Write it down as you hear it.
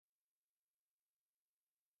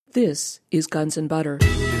This is Guns and Butter.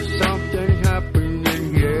 Something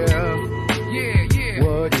happening here. Yeah.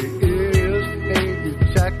 What it is ain't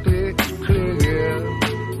exactly clear.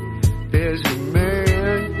 There's a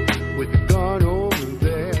man with a gun over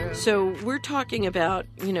there. So we're talking about,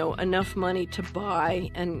 enough money to buy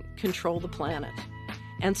and control the planet.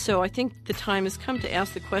 And so I think the time has come to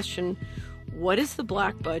ask the question, what is the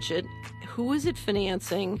black budget? Who is it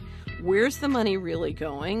financing? Where's the money really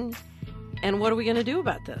going? And what are we going to do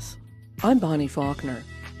about this? I'm Bonnie Faulkner.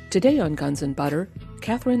 Today on Guns and Butter,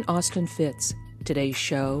 Catherine Austin Fitts. Today's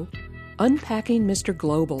show, Unpacking Mr.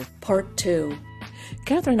 Global, Part 2.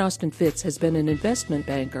 Catherine Austin Fitts has been an investment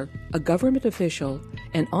banker, a government official,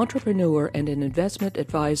 an entrepreneur, and an investment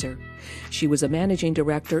advisor. She was a managing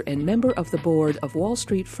director and member of the board of Wall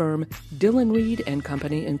Street firm Dillon Read &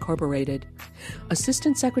 Company, Incorporated,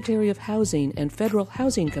 Assistant Secretary of Housing and Federal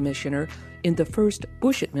Housing Commissioner in the first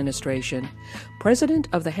Bush administration, President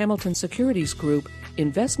of the Hamilton Securities Group,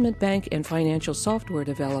 investment bank and financial software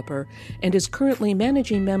developer, and is currently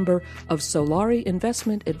managing member of Solari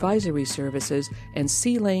Investment Advisory Services and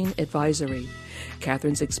C Lane Advisory.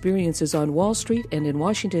 Catherine's experiences on Wall Street and in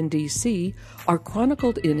Washington, D.C. are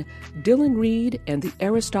chronicled in Dillon Read and the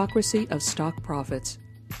Aristocracy of Stock Profits.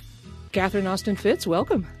 Catherine Austin Fitts,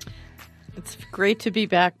 welcome. It's great to be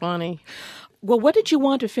back, Bonnie. Well, what did you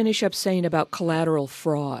want to finish up saying about collateral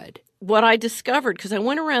fraud? What I discovered, because I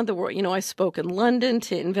went around the world, I spoke in London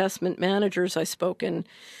to investment managers, I spoke in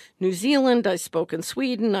New Zealand, I spoke in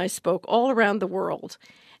Sweden, I spoke all around the world.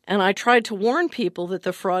 And I tried to warn people that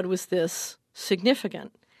the fraud was this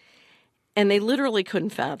significant. And they literally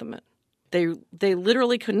couldn't fathom it. They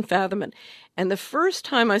literally couldn't fathom it. And the first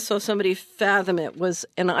time I saw somebody fathom it was,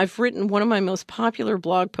 and I've written one of my most popular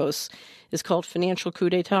blog posts is called Financial Coup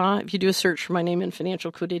d'etat. If you do a search for my name in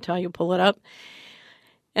Financial Coup d'etat, you'll pull it up.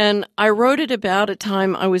 And I wrote it about a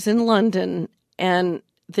time I was in London, and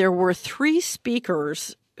there were three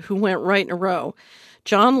speakers who went right in a row.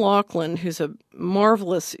 John Laughlin, who's a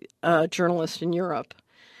marvelous journalist in Europe,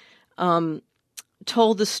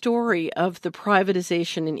 told the story of the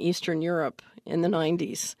privatization in Eastern Europe in the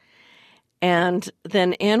 90s. And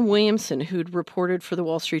then Ann Williamson, who'd reported for the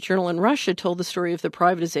Wall Street Journal in Russia, told the story of the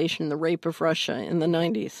privatization and the rape of Russia in the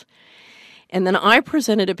 90s. And then I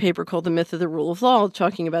presented a paper called The Myth of the Rule of Law,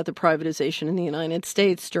 talking about the privatization in the United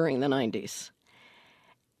States during the 90s.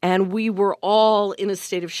 And we were all in a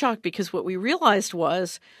state of shock because what we realized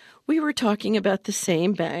was we were talking about the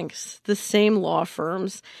same banks, the same law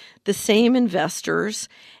firms, the same investors,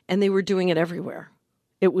 and they were doing it everywhere.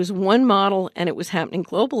 It was one model, and it was happening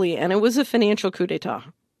globally, and it was a financial coup d'etat.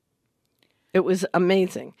 It was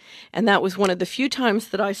amazing. And that was one of the few times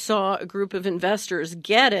that I saw a group of investors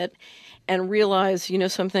get it and realize,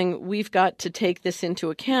 something, we've got to take this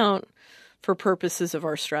into account for purposes of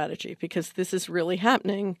our strategy, because this is really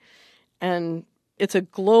happening, and it's a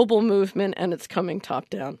global movement, and it's coming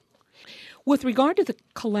top down. With regard to the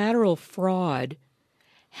collateral fraud,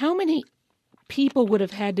 how many people would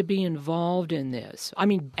have had to be involved in this? I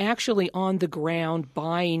mean, actually on the ground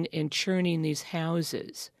buying and churning these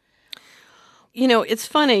houses. It's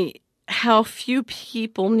funny how few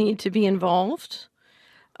people need to be involved,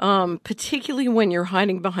 particularly when you're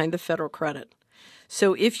hiding behind the federal credit.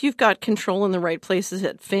 So if you've got control in the right places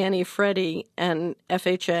at Fannie, Freddie, and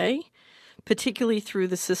FHA, particularly through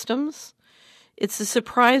the systems, it's a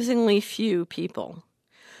surprisingly few people.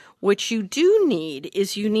 What you do need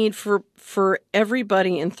is you need for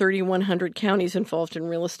everybody in 3,100 counties involved in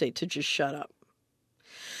real estate to just shut up.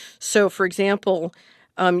 So, for example,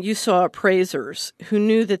 you saw appraisers who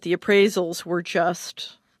knew that the appraisals were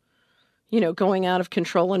just, going out of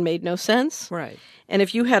control and made no sense. Right. And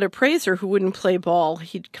if you had an appraiser who wouldn't play ball,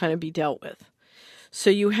 he'd kind of be dealt with. So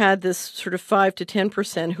you had this sort of 5 to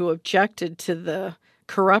 10% who objected to the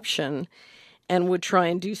corruption and would try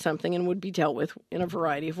and do something and would be dealt with in a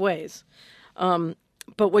variety of ways.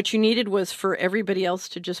 But what you needed was for everybody else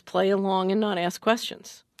to just play along and not ask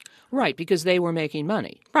questions. Right, because they were making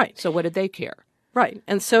money. Right. So what did they care? Right.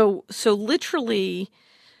 And so literally,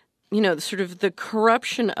 sort of the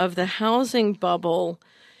corruption of the housing bubble,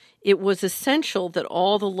 it was essential that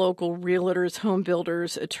all the local realtors, home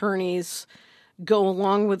builders, attorneys go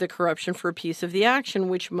along with the corruption for a piece of the action,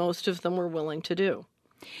 which most of them were willing to do.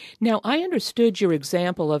 Now, I understood your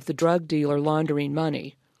example of the drug dealer laundering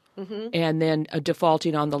money and then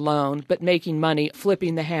defaulting on the loan, but making money,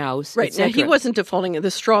 flipping the house. Right. Now, he wasn't defaulting.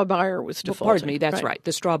 The straw buyer was defaulting. Well, pardon me, that's right.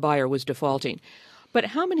 The straw buyer was defaulting. But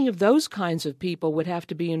how many of those kinds of people would have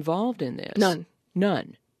to be involved in this?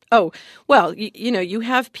 None. Oh, well, you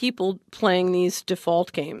have people playing these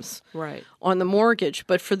default games right. on the mortgage.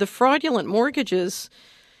 But for the fraudulent mortgages,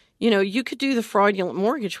 you could do the fraudulent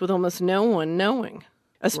mortgage with almost no one knowing,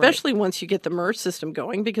 especially once you get the MERS system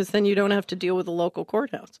going, because then you don't have to deal with the local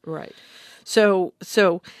courthouse. Right. So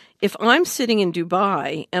if I'm sitting in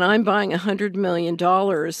Dubai and I'm buying $100 million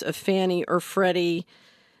of Fannie or Freddie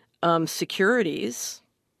securities,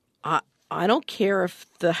 I don't care if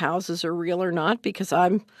the houses are real or not, because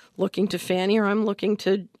I'm looking to Fannie or I'm looking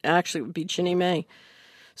to, actually it would be Ginnie Mae.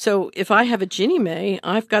 So if I have a Ginnie Mae,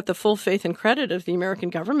 I've got the full faith and credit of the American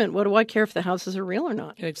government. What do I care if the houses are real or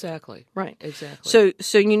not? Exactly. Right. Exactly.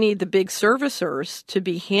 So you need the big servicers to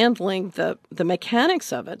be handling the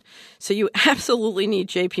mechanics of it. So you absolutely need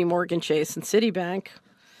JP Morgan Chase and Citibank,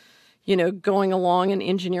 going along and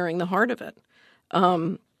engineering the heart of it.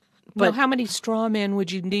 But how many straw men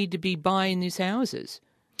would you need to be buying these houses?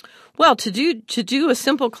 Well, to do a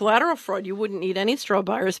simple collateral fraud, you wouldn't need any straw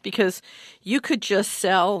buyers, because you could just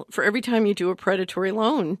sell, for every time you do a predatory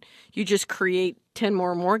loan, you just create 10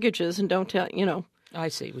 more mortgages and don't tell, I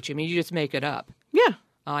see what you mean. You just make it up. Yeah.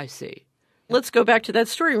 I see. Let's go back to that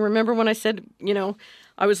story. Remember when I said,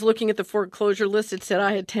 I was looking at the foreclosure list, it said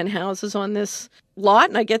I had 10 houses on this lot,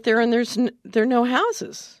 and I get there and there are no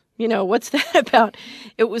houses. What's that about?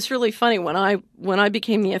 It was really funny. When I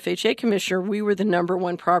became the FHA commissioner, we were the number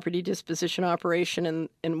one property disposition operation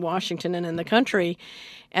in Washington and in the country.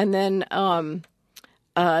 And then the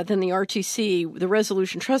RTC, the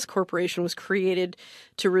Resolution Trust Corporation, was created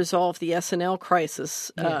to resolve the S&L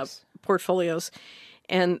crisis portfolios.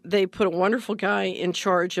 And they put a wonderful guy in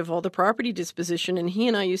charge of all the property disposition, and he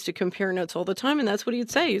and I used to compare notes all the time, and that's what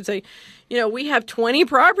he'd say. He'd say, we have 20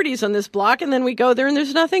 properties on this block, and then we go there and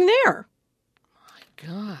there's nothing there. My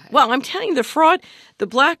God. Well, I'm telling you, the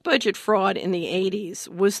black budget fraud in the 80s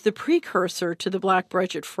was the precursor to the black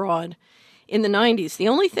budget fraud in the 90s. The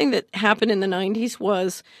only thing that happened in the 90s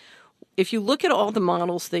was, if you look at all the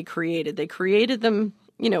models they created them,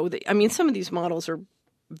 some of these models are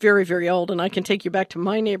very, very old, and I can take you back to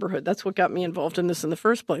my neighborhood. That's what got me involved in this in the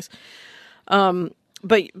first place.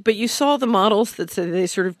 But you saw the models that they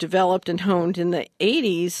sort of developed and honed in the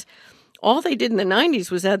 80s. All they did in the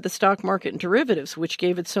 90s was add the stock market and derivatives, which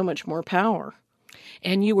gave it so much more power.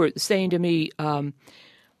 And you were saying to me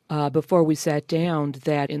before we sat down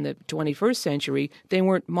that in the 21st century, they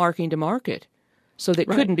weren't marking to market, so they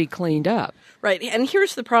couldn't be cleaned up. Right. And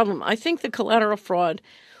here's the problem. I think the collateral fraud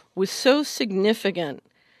was so significant.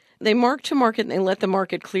 They marked to market and they let the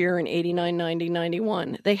market clear in 89, 90,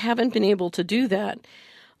 91. They haven't been able to do that.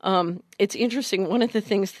 It's interesting. One of the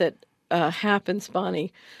things that happens,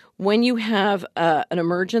 Bonnie, when you have an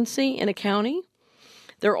emergency in a county,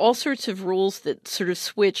 there are all sorts of rules that sort of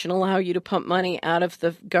switch and allow you to pump money out of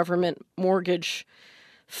the government mortgage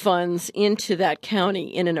funds into that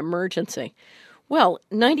county in an emergency. Well,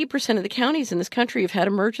 90% of the counties in this country have had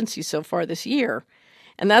emergencies so far this year.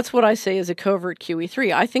 And that's what I say is a covert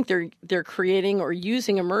QE3. I think they're creating or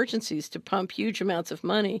using emergencies to pump huge amounts of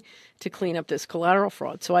money to clean up this collateral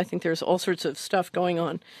fraud. So I think there's all sorts of stuff going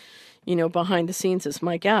on, behind the scenes is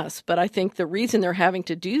my guess. But I think the reason they're having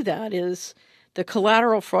to do that is the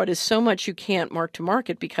collateral fraud is so much you can't mark to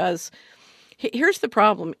market, because here's the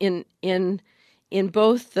problem. In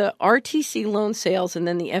both the RTC loan sales and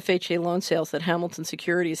then the FHA loan sales that Hamilton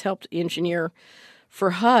Securities helped engineer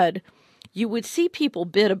for HUD, you would see people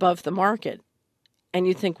bid above the market, and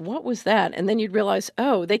you'd think, what was that? And then you'd realize,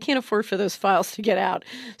 oh, they can't afford for those files to get out.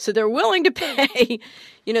 So they're willing to pay,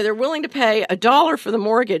 $1 for the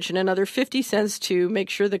mortgage and another 50 cents to make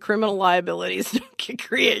sure the criminal liabilities don't get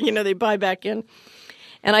created, they buy back in.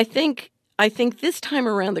 And I think this time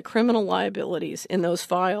around, the criminal liabilities in those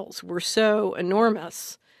files were so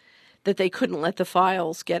enormous that they couldn't let the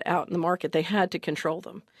files get out in the market. They had to control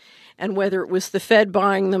them. And whether it was the Fed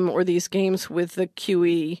buying them or these games with the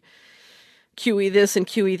QE this and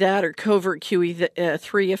QE that, or covert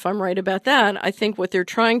QE3, if I'm right about that, I think what they're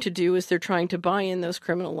trying to do is they're trying to buy in those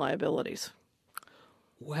criminal liabilities.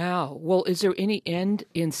 Wow. Well, is there any end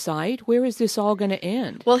in sight? Where is this all going to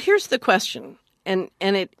end? Well, here's the question, and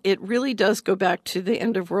it really does go back to the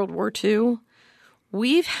end of World War II.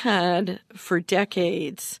 We've had, for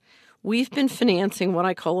decades, we've been financing what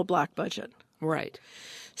I call a black budget. Right.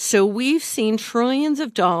 So we've seen trillions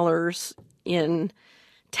of dollars in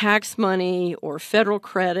tax money or federal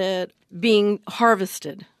credit being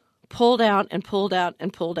harvested, pulled out and pulled out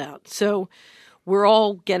and pulled out. So we're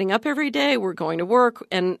all getting up every day, we're going to work,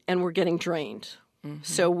 and we're getting drained. Mm-hmm.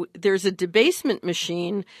 So there's a debasement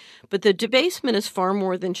machine, but the debasement is far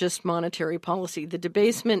more than just monetary policy. The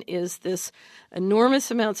debasement is this enormous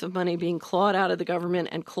amounts of money being clawed out of the government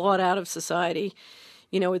and clawed out of society.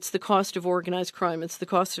 It's the cost of organized crime. It's the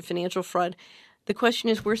cost of financial fraud. The question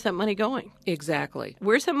is, where's that money going? Exactly.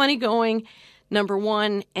 Where's that money going, number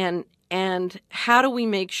one, and how do we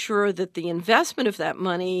make sure that the investment of that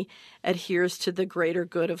money adheres to the greater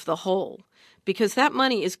good of the whole? Because that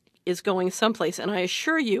money is going someplace, and I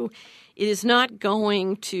assure you, it is not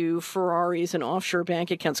going to Ferraris and offshore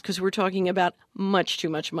bank accounts, because we're talking about much too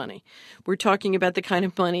much money. We're talking about the kind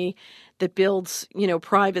of money that builds,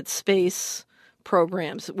 private space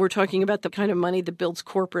programs. We're talking about the kind of money that builds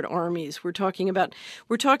corporate armies. We're talking about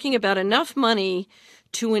enough money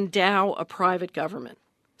to endow a private government.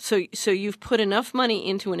 So you've put enough money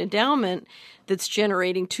into an endowment that's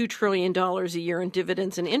generating $2 trillion a year in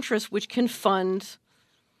dividends and interest, which can fund,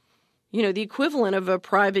 the equivalent of a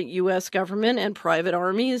private U.S. government and private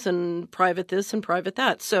armies and private this and private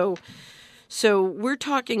that. So we're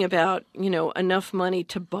talking about, enough money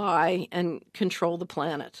to buy and control the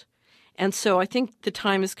planet. And so I think the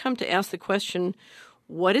time has come to ask the question,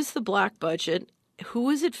 what is the black budget? Who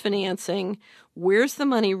is it financing? Where's the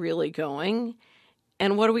money really going?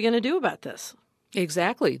 And what are we going to do about this?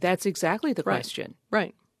 Exactly. That's exactly the question.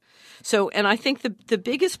 Right. So, and I think the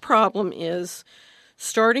biggest problem is,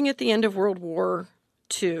 starting at the end of World War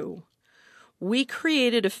II, we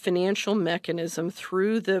created a financial mechanism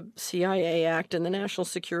through the CIA Act and the National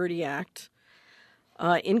Security Act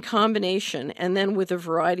in combination, and then with a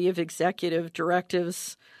variety of executive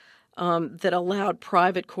directives that allowed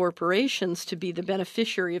private corporations to be the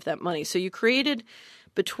beneficiary of that money. So you created,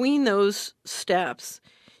 between those steps,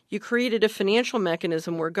 you created a financial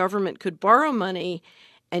mechanism where government could borrow money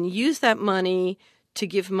and use that money to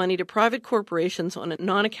give money to private corporations on a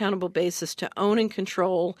non-accountable basis to own and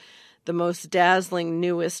control the most dazzling,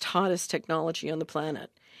 newest, hottest technology on the planet.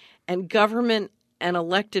 And government and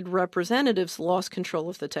elected representatives lost control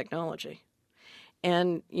of the technology.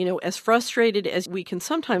 And, as frustrated as we can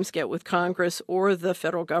sometimes get with Congress or the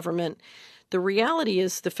federal government, the reality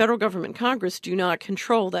is the federal government and Congress do not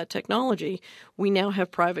control that technology. We now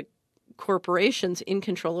have private corporations in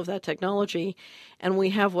control of that technology, and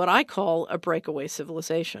we have what I call a breakaway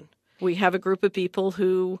civilization. We have a group of people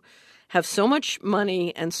who have so much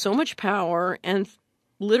money and so much power and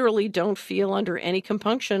literally don't feel under any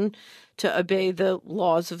compunction to obey the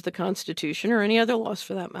laws of the Constitution or any other laws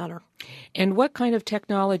for that matter. And what kind of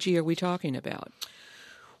technology are we talking about?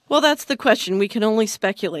 Well, that's the question. We can only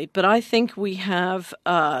speculate, but I think we have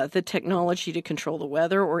the technology to control the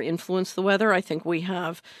weather or influence the weather. I think we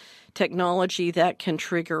have technology that can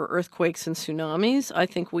trigger earthquakes and tsunamis. I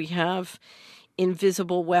think we have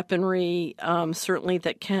invisible weaponry, certainly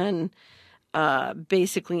that can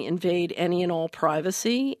basically invade any and all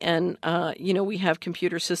privacy. And, we have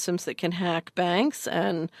computer systems that can hack banks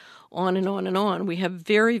and on and on and on. We have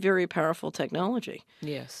very, very powerful technology.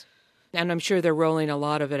 Yes. And I'm sure they're rolling a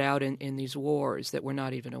lot of it out in these wars that we're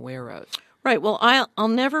not even aware of. Right. Well, I'll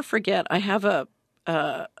never forget, I have a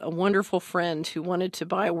wonderful friend who wanted to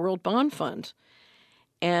buy a world bond fund.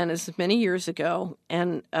 And this is many years ago,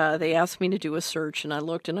 and they asked me to do a search, and I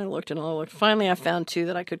looked and I looked and I looked. Finally, I found two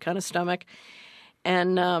that I could kind of stomach.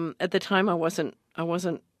 And at the time, I wasn't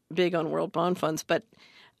big on world bond funds, but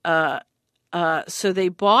so they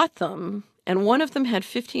bought them, and one of them had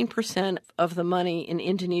 15% of the money in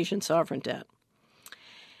Indonesian sovereign debt.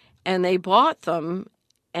 And they bought them,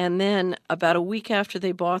 and then about a week after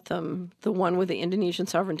they bought them, the one with the Indonesian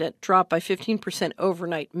sovereign debt dropped by 15%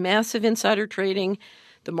 overnight. Massive insider trading.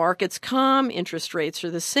 The market's calm. Interest rates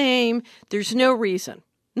are the same. There's no reason.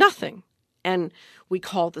 Nothing. And we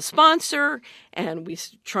called the sponsor, and we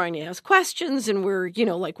trying to ask questions, and we're,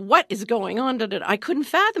 like, what is going on? I couldn't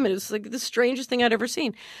fathom it. It was like the strangest thing I'd ever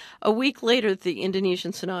seen. A week later, the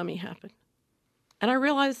Indonesian tsunami happened. And I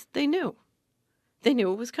realized they knew. They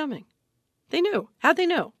knew it was coming. They knew. How'd they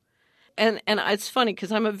know? And it's funny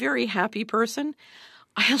because I'm a very happy person.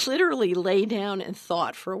 I literally lay down and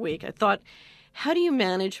thought for a week. I thought, how do you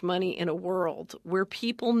manage money in a world where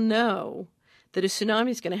people know that a tsunami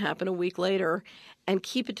is going to happen a week later and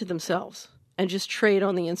keep it to themselves and just trade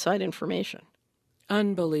on the inside information?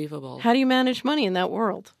 Unbelievable. How do you manage money in that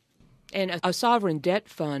world? And a sovereign debt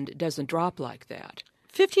fund doesn't drop like that.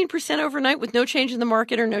 15% overnight with no change in the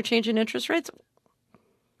market or no change in interest rates?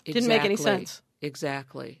 Didn't make any sense.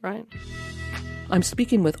 Exactly. Right. I'm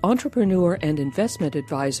speaking with entrepreneur and investment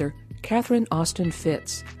advisor Catherine Austin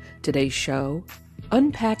Fitts. Today's show,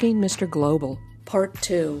 Unpacking Mr. Global, Part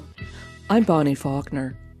 2. I'm Bonnie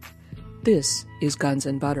Faulkner. This is Guns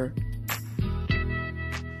and Butter.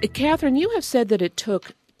 Catherine, you have said that it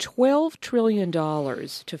took $12 trillion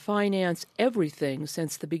to finance everything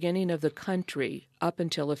since the beginning of the country up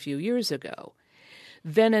until a few years ago.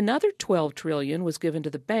 Then another $12 trillion was given to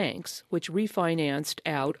the banks, which refinanced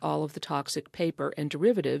out all of the toxic paper and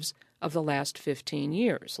derivatives of the last 15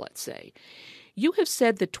 years, let's say. You have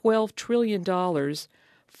said that $12 trillion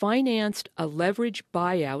financed a leveraged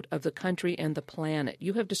buyout of the country and the planet.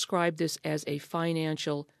 You have described this as a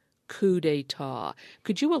financial coup d'etat.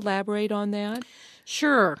 Could you elaborate on that?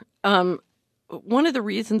 Sure. One of the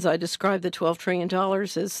reasons I described the $12 trillion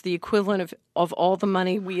is the equivalent of all the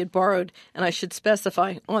money we had borrowed, and I should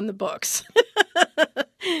specify, on the books.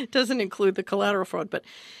 It doesn't include the collateral fraud,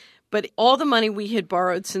 but all the money we had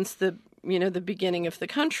borrowed since the beginning of the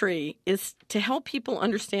country is to help people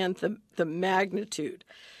understand the magnitude,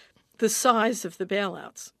 the size of the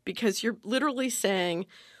bailouts, because you're literally saying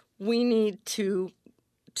we need to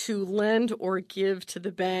lend or give to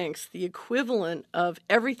the banks the equivalent of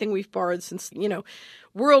everything we've borrowed since,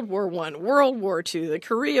 World War I, World War II, the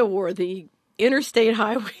Korea War, the interstate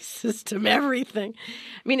highway system, everything.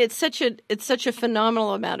 I mean, it's such a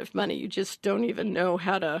phenomenal amount of money. You just don't even know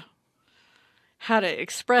how to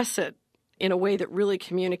express it in a way that really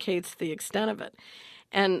communicates the extent of it.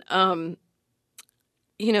 And,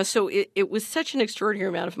 so it was such an extraordinary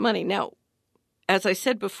amount of money. Now, as I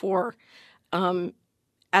said before,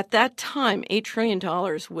 at that time, $8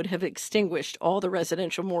 trillion would have extinguished all the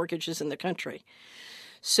residential mortgages in the country.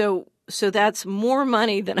 So that's more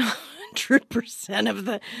money than 100% of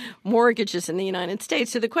the mortgages in the United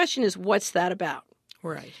States. So the question is, what's that about?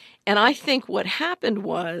 Right. And I think what happened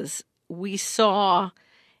was we saw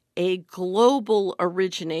a global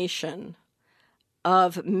origination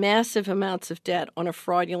of massive amounts of debt on a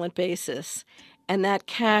fraudulent basis, and that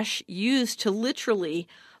cash used to literally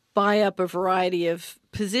buy up a variety of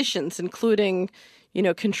positions, including,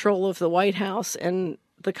 control of the White House and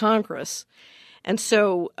the Congress. And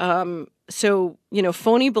so, phony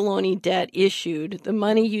baloney debt issued, the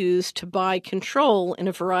money used to buy control in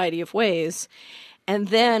a variety of ways. And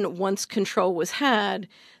then once control was had,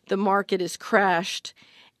 the market is crashed,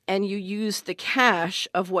 and you use the cash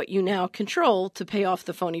of what you now control to pay off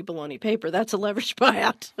the phony baloney paper. That's a leveraged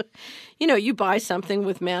buyout. You buy something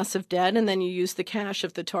with massive debt, and then you use the cash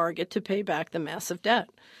of the target to pay back the massive debt.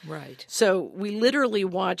 Right. So we literally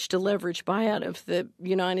watched a leveraged buyout of the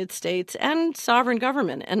United States and sovereign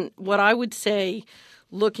government. And what I would say,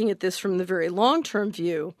 looking at this from the very long-term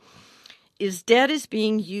view, is debt is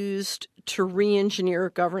being used to re-engineer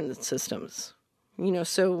governance systems.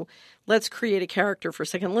 So let's create a character for a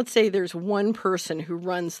second. Let's say there's one person who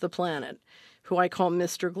runs the planet, who I call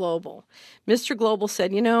Mr. Global. Mr. Global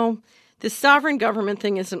said, this sovereign government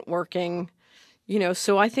thing isn't working,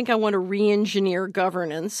 so I think I want to re-engineer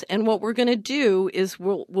governance. And what we're going to do is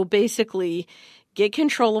we'll basically get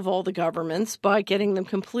control of all the governments by getting them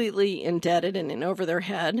completely indebted and in over their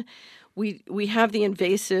head. We have the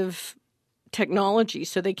invasive technology,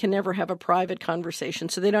 so they can never have a private conversation.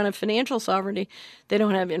 So they don't have financial sovereignty, they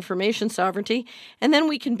don't have information sovereignty, and then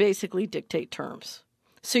we can basically dictate terms.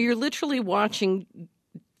 So you're literally watching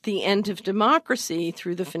the end of democracy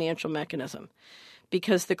through the financial mechanism,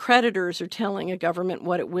 because the creditors are telling a government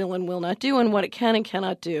what it will and will not do and what it can and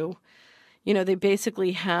cannot do. They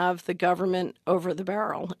basically have the government over the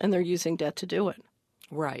barrel, and they're using debt to do it.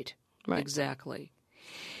 Right. Exactly.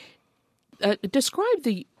 Describe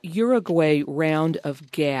the Uruguay round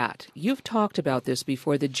of GATT. You've talked about this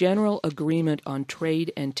before, the General Agreement on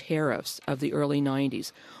Trade and Tariffs of the early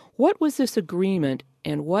 90s. What was this agreement,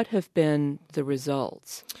 and what have been the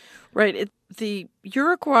results? Right. The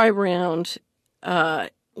Uruguay round,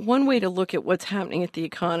 one way to look at what's happening at the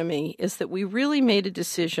economy is that we really made a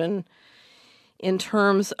decision in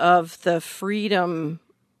terms of the freedom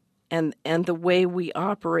and the way we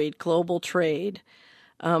operate global trade.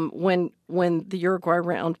 When the Uruguay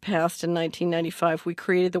round passed in 1995, we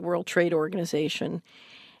created the World Trade Organization,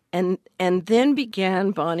 and then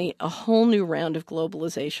began, Bonnie, a whole new round of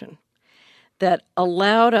globalization that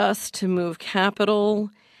allowed us to move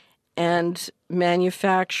capital and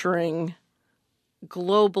manufacturing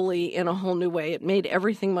globally in a whole new way. It made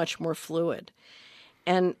everything much more fluid.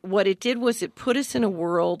 And what it did was it put us in a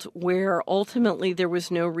world where ultimately there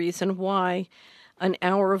was no reason why an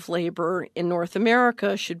hour of labor in North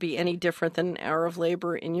America should be any different than an hour of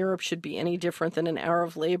labor in Europe, should be any different than an hour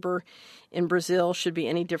of labor in Brazil, should be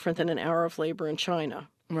any different than an hour of labor in China.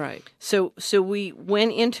 Right. So we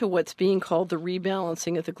went into what's being called the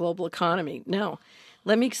rebalancing of the global economy. Now,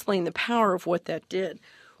 let me explain the power of what that did.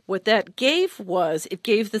 What that gave was it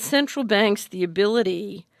gave the central banks the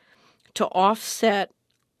ability to offset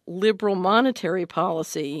liberal monetary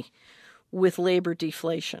policy with labor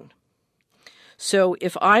deflation. So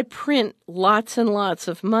if I print lots and lots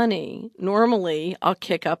of money, normally I'll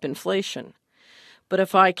kick up inflation. But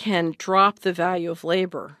if I can drop the value of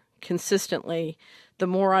labor consistently, the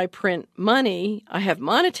more I print money, I have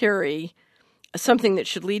monetary, something that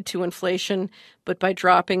should lead to inflation, but by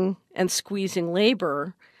dropping and squeezing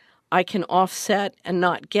labor, I can offset and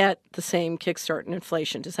not get the same kickstart in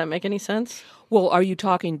inflation. Does that make any sense? Well, are you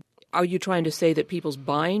trying to say that people's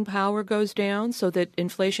buying power goes down so that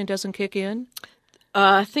inflation doesn't kick in?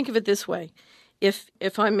 Think of it this way.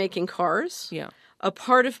 If I'm making cars, Yeah. a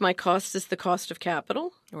part of my cost is the cost of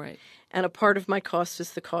capital, Right. and a part of my cost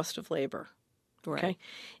is the cost of labor. Right. Okay.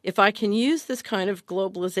 If I can use this kind of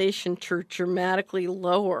globalization to dramatically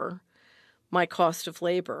lower my cost of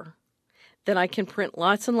labor, then I can print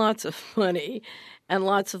lots and lots of money and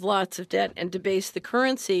lots of debt and debase the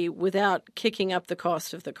currency without kicking up the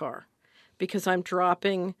cost of the car, because I'm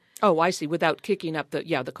dropping. Oh, I see. Without kicking up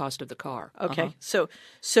the cost of the car. Okay.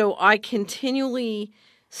 So I continually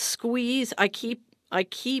squeeze. I keep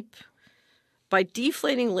by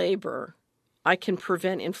deflating labor, I can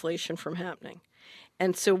prevent inflation from happening.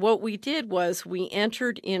 And so what we did was we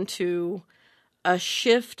entered into a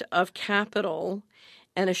shift of capital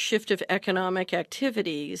and a shift of economic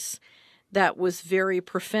activities that was very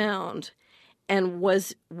profound and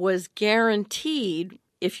was guaranteed,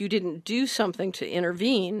 if you didn't do something to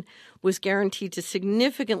intervene, was guaranteed to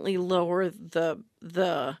significantly lower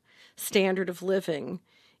the standard of living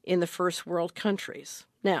in the first world countries.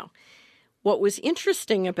 Now, what was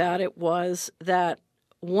interesting about it was that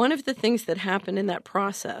one of the things that happened in that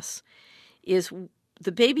process is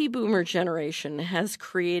the baby boomer generation has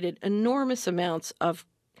created enormous amounts of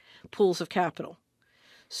pools of capital.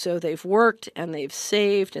 So they've worked and they've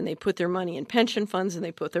saved and they put their money in pension funds and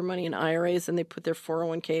they put their money in IRAs and they put their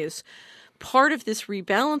 401ks. Part of this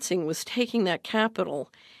rebalancing was taking that capital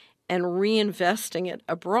and reinvesting it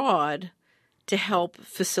abroad to help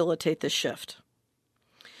facilitate the shift.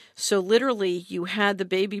 So literally you had the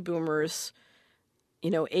baby boomers,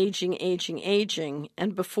 aging,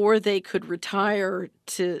 and before they could retire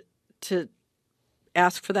to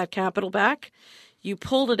ask for that capital back, you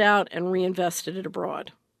pulled it out and reinvested it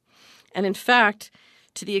abroad. And in fact,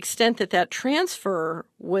 to the extent that that transfer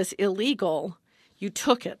was illegal, you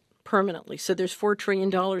took it permanently. So there's $4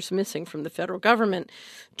 trillion missing from the federal government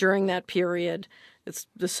during that period. It's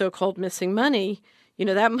the so-called missing money.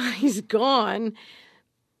 That money's gone.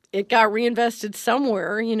 It got reinvested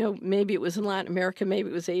somewhere. Maybe it was in Latin America, maybe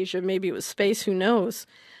it was Asia, maybe it was space, who knows?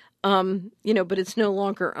 But it's no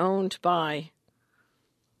longer owned by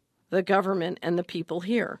the government and the people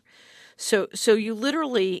here. So you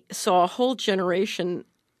literally saw a whole generation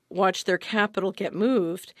watch their capital get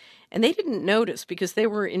moved, and they didn't notice because they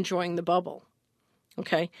were enjoying the bubble.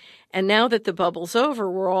 Okay? And now that the bubble's over,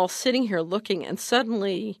 we're all sitting here looking, and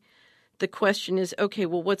suddenly the question is, okay,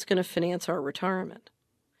 well, what's going to finance our retirement?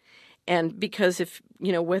 And because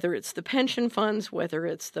whether it's the pension funds, whether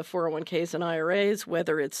it's the 401ks and IRAs,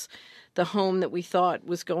 whether it's the home that we thought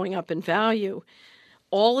was going up in value,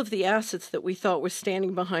 all of the assets that we thought were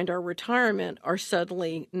standing behind our retirement are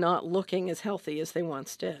suddenly not looking as healthy as they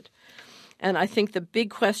once did. And I think the big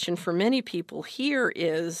question for many people here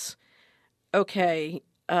is, okay,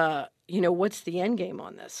 what's the end game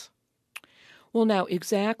on this? Well, now,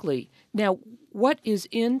 exactly. Now, what is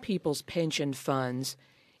in people's pension funds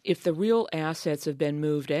if the real assets have been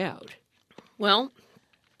moved out? Well,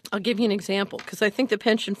 I'll give you an example, because I think the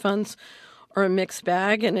pension funds are a mixed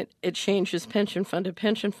bag, and it changes pension fund to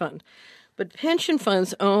pension fund. But pension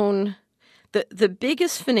funds own the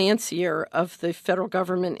biggest financier of the federal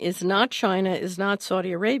government is not China, is not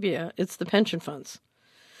Saudi Arabia, it's the pension funds.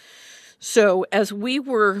 So as we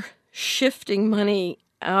were shifting money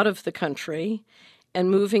out of the country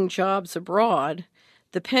and moving jobs abroad,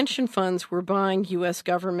 the pension funds were buying U.S.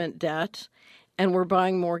 government debt and were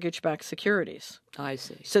buying mortgage-backed securities. I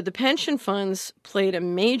see. So the pension funds played a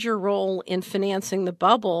major role in financing the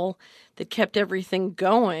bubble that kept everything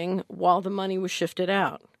going while the money was shifted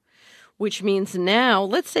out, which means now,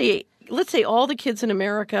 let's say all the kids in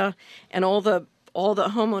America and all the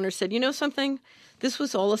homeowners said, something? This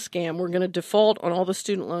was all a scam. We're going to default on all the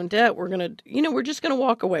student loan debt. We're going to, we're just going to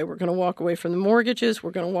walk away. We're going to walk away from the mortgages.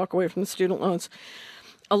 We're going to walk away from the student loans.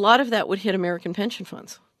 A lot of that would hit American pension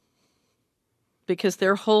funds because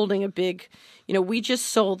they're holding a big, we just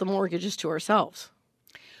sold the mortgages to ourselves.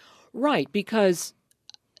 Right, because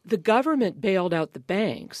the government bailed out the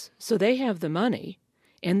banks, so they have the money,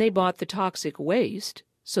 and they bought the toxic waste,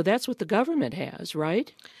 so that's what the government has,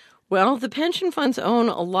 right? Well, the pension funds own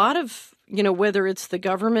a lot of, whether it's the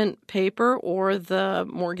government paper or the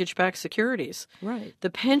mortgage-backed securities. Right. The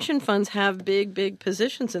pension funds have big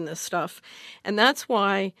positions in this stuff. And that's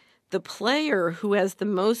why the player who has the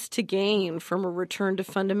most to gain from a return to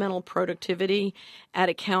fundamental productivity at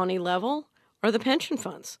a county level are the pension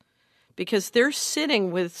funds, because they're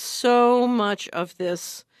sitting with so much of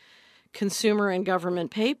this consumer and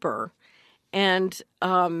government paper. And,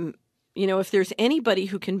 if there's anybody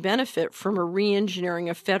who can benefit from a re-engineering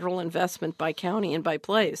of federal investment by county and by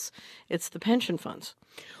place, it's the pension funds.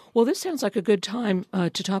 Well, this sounds like a good time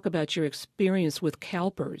to talk about your experience with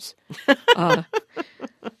CalPERS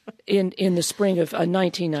in the spring of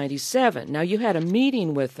 1997. Now, you had a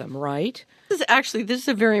meeting with them, right? This is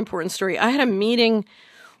a very important story. I had a meeting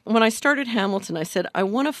when I started Hamilton. I said, I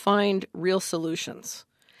want to find real solutions.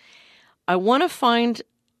 I want to find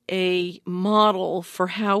a model for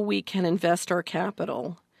how we can invest our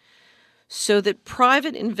capital so that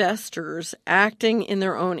private investors acting in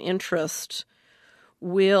their own interest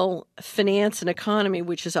will finance an economy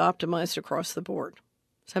which is optimized across the board.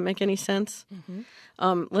 Does that make any sense? Mm-hmm.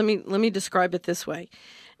 Let me describe it this way.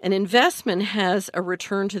 An investment has a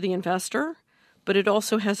return to the investor, but it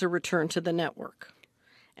also has a return to the network.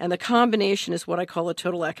 And the combination is what I call a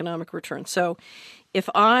total economic return. So if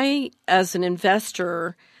I, as an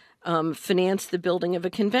investor, finance the building of a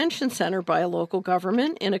convention center by a local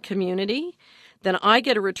government in a community, then I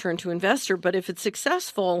get a return to investor. But if it's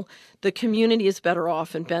successful, the community is better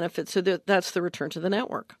off and benefits. So that's the return to the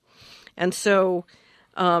network. And so,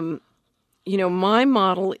 my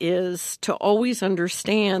model is to always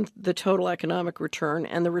understand the total economic return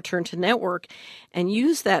and the return to network and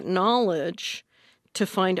use that knowledge to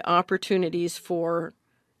find opportunities for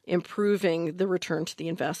improving the return to the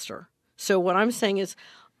investor. So what I'm saying is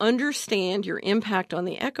understand your impact on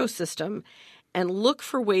the ecosystem and look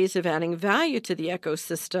for ways of adding value to the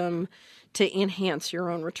ecosystem to enhance your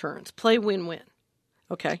own returns. Play win-win,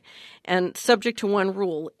 okay? And subject to one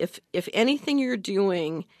rule, if anything you're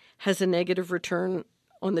doing has a negative return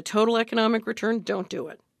on the total economic return, don't do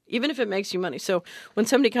it, even if it makes you money. So when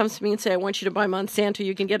somebody comes to me and say, I want you to buy Monsanto,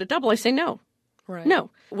 you can get a double, I say no. Right. No,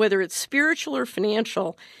 whether it's spiritual or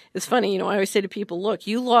financial, it's funny. I always say to people, look,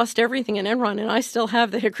 you lost everything in Enron, and I still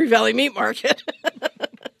have the Hickory Valley Meat Market.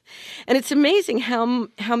 And it's amazing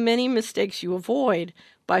how many mistakes you avoid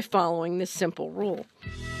by following this simple rule.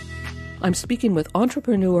 I'm speaking with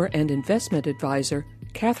entrepreneur and investment advisor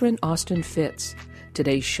Catherine Austin Fitts.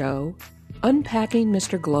 Today's show, Unpacking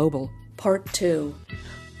Mr. Global, Part 2.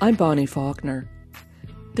 I'm Bonnie Faulkner.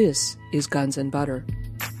 This is Guns and Butter.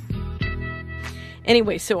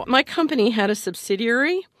 Anyway, so my company had a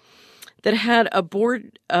subsidiary that had a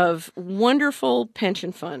board of wonderful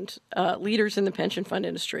pension fund leaders in the pension fund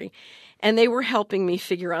industry, and they were helping me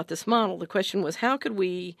figure out this model. The question was, how could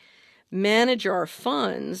we manage our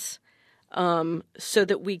funds so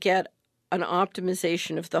that we get an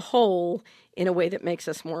optimization of the whole in a way that makes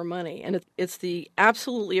us more money? And it's the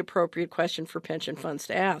absolutely appropriate question for pension funds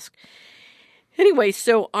to ask. Anyway,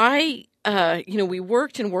 so we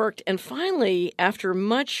worked, and finally, after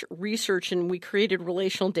much research, and we created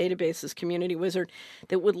relational databases, Community Wizard,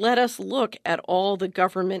 that would let us look at all the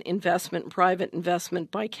government investment, private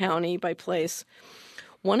investment by county, by place.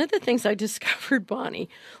 One of the things I discovered, Bonnie,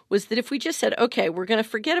 was that if we just said, okay, we're going to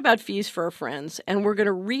forget about fees for our friends, and we're going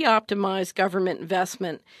to re-optimize government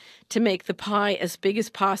investment to make the pie as big as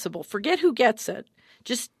possible, forget who gets it,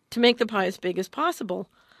 just to make the pie as big as possible,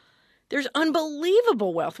 there's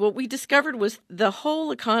unbelievable wealth. What we discovered was the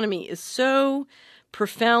whole economy is so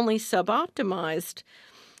profoundly suboptimized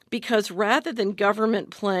because rather than government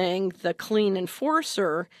playing the clean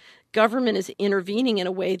enforcer, government is intervening in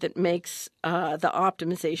a way that makes the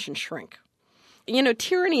optimization shrink.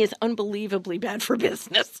 Tyranny is unbelievably bad for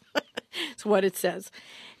business. It's what it says.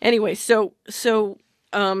 Anyway, so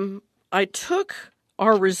I took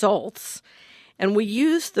our results. And we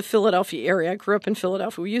used the Philadelphia area. I grew up in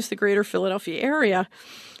Philadelphia. We used the greater Philadelphia area,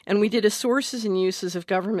 and we did a sources and uses of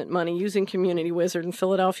government money using Community Wizard in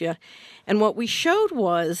Philadelphia. And what we showed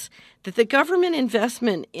was that the government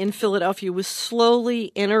investment in Philadelphia was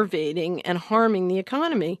slowly innervating and harming the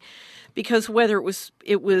economy, because whether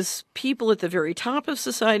it was people at the very top of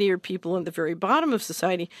society or people at the very bottom of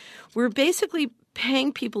society, we were basically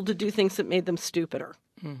paying people to do things that made them stupider.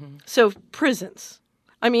 Mm-hmm. So prisons.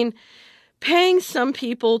 Paying some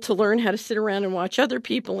people to learn how to sit around and watch other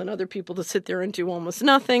people and other people to sit there and do almost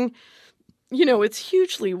nothing. It's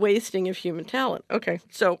hugely wasting of human talent. Okay,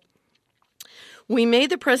 so we made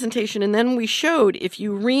the presentation and then we showed if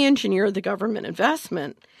you re-engineer the government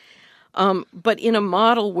investment, but in a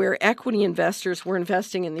model where equity investors were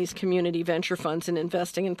investing in these community venture funds and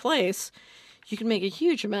investing in place, you can make a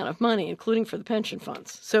huge amount of money, including for the pension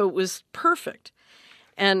funds. So it was perfect.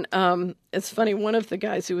 And it's funny, one of the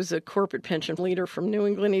guys who was a corporate pension leader from New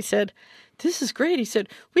England, he said, "This is great." He said,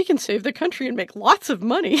 "We can save the country and make lots of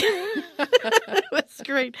money." It was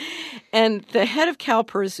great. And the head of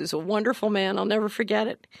CalPERS, who's a wonderful man, I'll never forget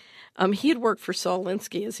it. He had worked for Saul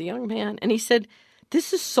Alinsky as a young man. And he said,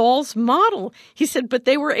 "This is Saul's model." He said, "But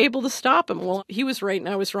they were able to stop him." Well, he was right and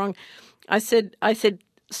I was wrong. I said,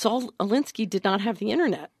 Saul Alinsky did not have the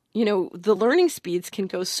internet. You know, the learning speeds can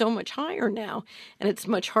go so much higher now, and it's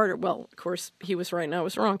much harder. Well, of course, he was right and I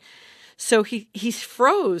was wrong. So he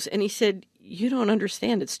froze, and he said, "You don't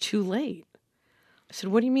understand. It's too late." I said,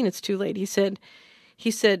 "What do you mean it's too late?" He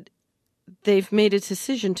said, "They've made a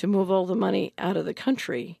decision to move all the money out of the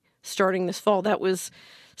country starting this fall." That was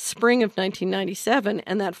spring of 1997,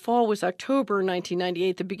 and that fall was October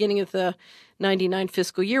 1998, the beginning of the 99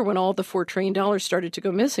 fiscal year, when all the $4 trillion started to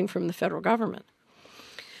go missing from the federal government.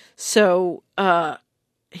 So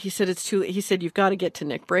he said, "It's too late." He said, "You've got to get to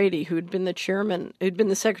Nick Brady, who'd been the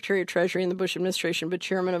Secretary of Treasury in the Bush administration, but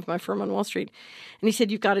chairman of my firm on Wall Street." And he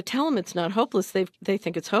said, "You've got to tell them it's not hopeless. They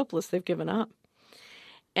think it's hopeless. They've given up."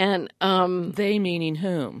 And they meaning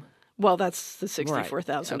whom? Well, that's the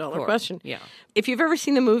 $64,000 Right. question. Yeah. If you've ever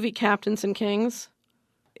seen the movie Captains and Kings,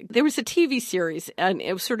 there was a TV series, and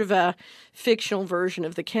it was sort of a fictional version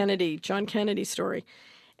of the John Kennedy story.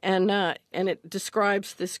 And it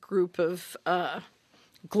describes this group of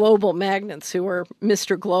global magnates who are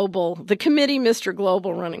Mr. Global, the committee Mr.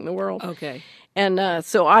 Global running the world. Okay. And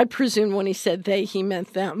so I presume when he said they, he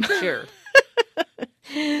meant them. Sure.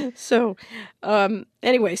 So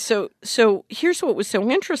anyway, so here's what was so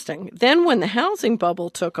interesting. Then when the housing bubble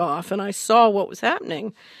took off and I saw what was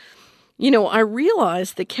happening, I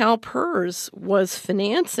realized that CalPERS was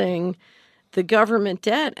financing the government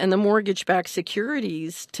debt and the mortgage-backed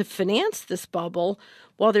securities to finance this bubble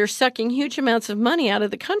while they're sucking huge amounts of money out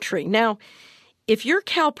of the country. Now, if you're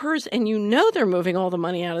CalPERS and you know they're moving all the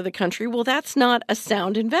money out of the country, well, that's not a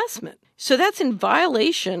sound investment. So that's in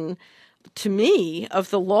violation, to me, of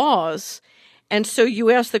the laws. And so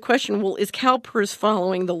you ask the question, well, is CalPERS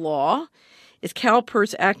following the law? Is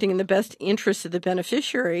CalPERS acting in the best interest of the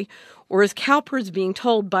beneficiary? Or is CalPERS being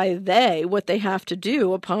told by they what they have to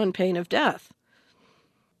do upon pain of death?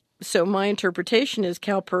 So my interpretation is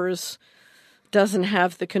CalPERS doesn't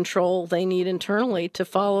have the control they need internally to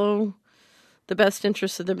follow the best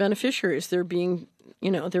interests of their beneficiaries. They're being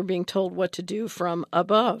told what to do from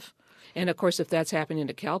above. And, of course, if that's happening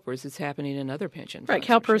to CalPERS, it's happening in other pension funds. Right.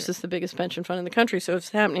 CalPERS is the biggest pension fund in the country. So if it's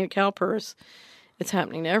happening to CalPERS, it's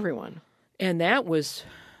happening to everyone. And that was,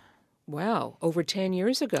 over 10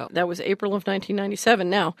 years ago. That was April of 1997.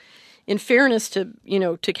 Now, in fairness to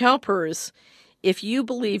CalPERS, if you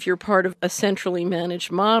believe you're part of a centrally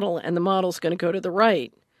managed model and the model's going to go to the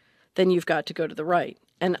right, then you've got to go to the right.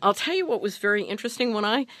 And I'll tell you what was very interesting when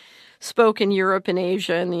I spoke in Europe and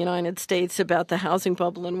Asia and the United States about the housing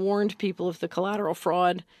bubble and warned people of the collateral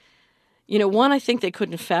fraud. One, I think they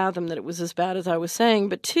couldn't fathom that it was as bad as I was saying.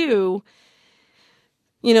 But two,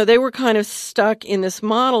 they were kind of stuck in this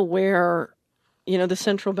model where, the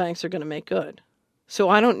central banks are going to make good. So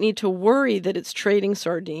I don't need to worry that it's trading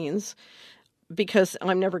sardines because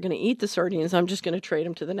I'm never going to eat the sardines. I'm just going to trade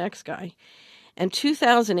them to the next guy. And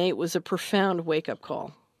 2008 was a profound wake-up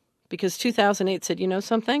call because 2008 said,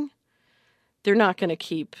 something? They're not going to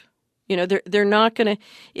keep, they're not going to,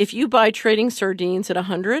 if you buy trading sardines at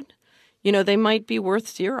 100, they might be worth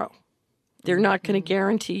 0. They're not going to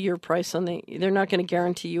guarantee your price they're not going to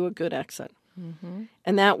guarantee you a good exit. Mm-hmm.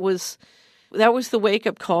 And that was the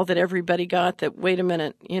wake-up call that everybody got that, wait a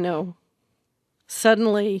minute,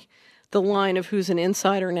 suddenly the line of who's an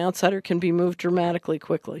insider and outsider can be moved dramatically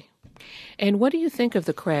quickly. And what do you think of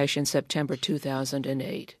the crash in September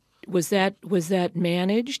 2008? Was that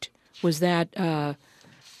managed? Was that,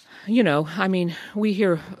 we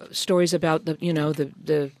hear stories about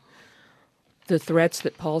the threats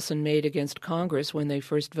that Paulson made against Congress when they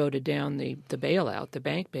first voted down the bailout, the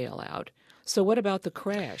bank bailout. So what about the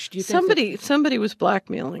crash? Do you think somebody was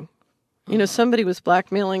blackmailing? Somebody was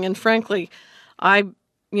blackmailing, and frankly,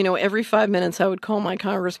 every 5 minutes I would call my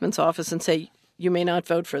congressman's office and say, "You may not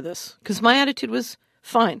vote for this," because my attitude was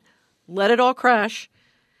fine. Let it all crash.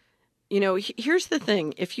 Here's the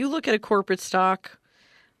thing: if you look at a corporate stock.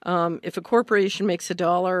 If a corporation makes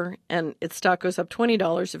 $1 and its stock goes up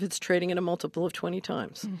 $20, if it's trading at a multiple of 20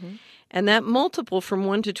 times. Mm-hmm. And that multiple from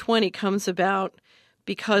 1 to 20 comes about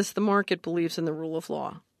because the market believes in the rule of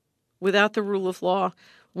law. Without the rule of law,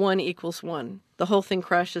 1 equals 1. The whole thing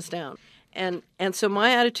crashes down. And so my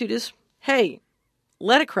attitude is, hey,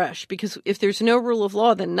 let it crash, because if there's no rule of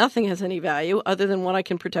law, then nothing has any value other than what I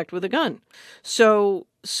can protect with a gun. So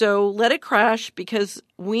So let it crash because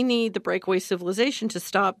we need the breakaway civilization to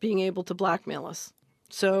stop being able to blackmail us.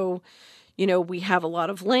 So, we have a lot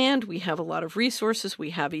of land, we have a lot of resources, we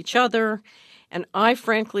have each other, and I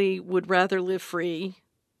frankly would rather live free.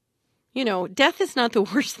 Death is not the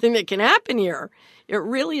worst thing that can happen here. It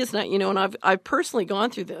really is not, and I've personally gone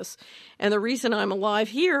through this. And the reason I'm alive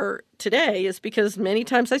here today is because many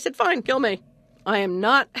times I said, fine, kill me. I am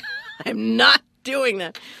not doing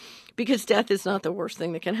that because death is not the worst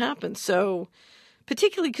thing that can happen. So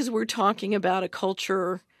particularly because we're talking about a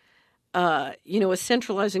culture, a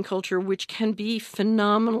centralizing culture, which can be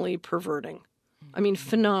phenomenally perverting.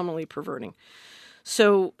 Phenomenally perverting.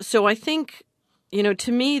 So I think,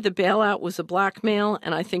 to me, the bailout was a blackmail,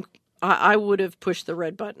 and I think I would have pushed the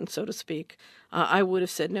red button, so to speak. I would have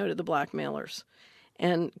said no to the blackmailers,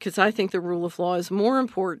 and because I think the rule of law is more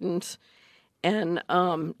important. And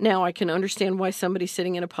now I can understand why somebody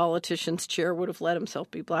sitting in a politician's chair would have let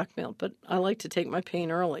himself be blackmailed. But I like to take my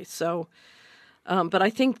pain early, so. But I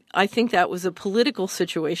think that was a political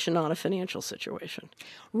situation, not a financial situation.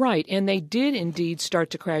 Right, and they did indeed start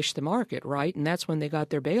to crash the market, right? And that's when they got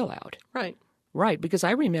their bailout. Right, because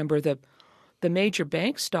I remember the major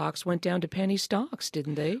bank stocks went down to penny stocks,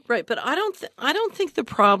 didn't they? Right, but I don't think the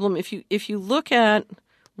problem, if you look at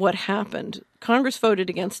what happened, Congress voted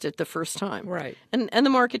against it the first time, right, and the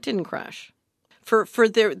market didn't crash.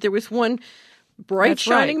 There was one bright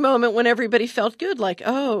shining moment when everybody felt good, like,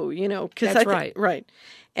 because that's right. Right.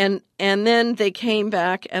 And then they came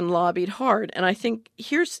back and lobbied hard. And I think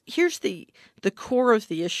here's the core of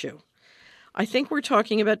the issue. I think we're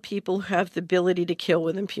talking about people who have the ability to kill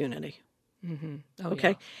with impunity. Mm-hmm. Okay.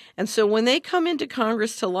 Yeah. And so when they come into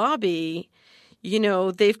Congress to lobby,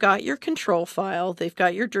 they've got your control file, they've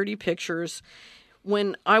got your dirty pictures.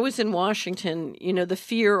 When I was in Washington, the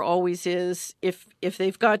fear always is if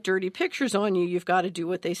they've got dirty pictures on you, you've got to do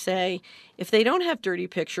what they say. If they don't have dirty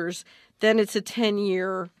pictures, then it's a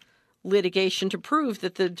 10-year litigation to prove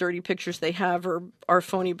that the dirty pictures they have are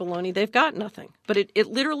phony baloney. They've got nothing. But it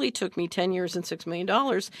literally took me 10 years and $6 million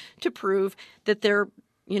to prove that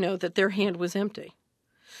their hand was empty.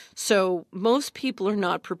 So most people are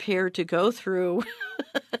not prepared to go through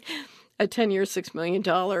a 10-year, $6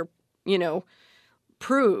 million,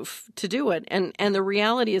 proof to do it. And the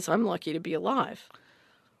reality is I'm lucky to be alive.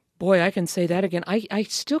 Boy, I can say that again. I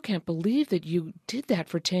still can't believe that you did that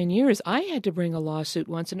for 10 years. I had to bring a lawsuit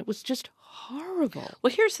once, and it was just horrible.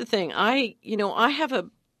 Well, here's the thing. I have a,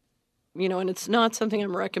 and it's not something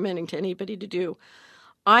I'm recommending to anybody to do.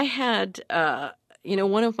 I had,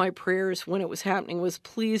 one of my prayers when it was happening was,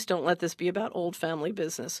 please don't let this be about old family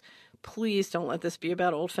business. Please don't let this be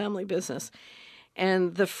about old family business.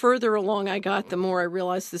 And the further along I got, the more I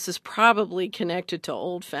realized this is probably connected to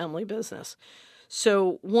old family business.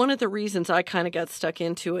 So one of the reasons I kind of got stuck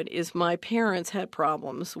into it is my parents had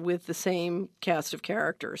problems with the same cast of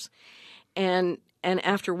characters. And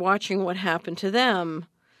after watching what happened to them,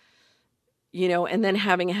 and then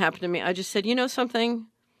having it happen to me, I just said, something?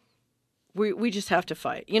 We just have to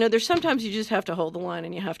fight. There's sometimes you just have to hold the line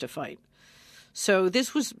and you have to fight. So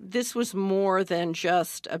this was more than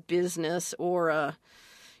just a business or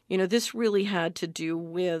this really had to do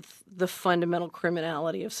with the fundamental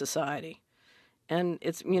criminality of society. And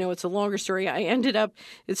it's a longer story. I ended up,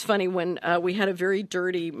 it's funny, when we had a very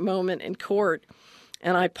dirty moment in court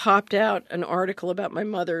and I popped out an article about my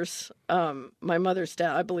mother's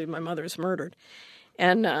death. I believe my mother's murdered.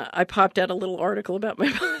 And I popped out a little article about my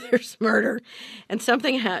mother's murder. And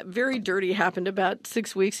something very dirty happened about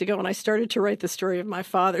 6 weeks ago, and I started to write the story of my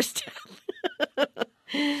father's death.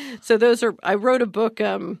 So I wrote a book.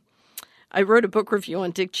 I wrote a book review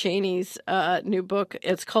on Dick Cheney's new book.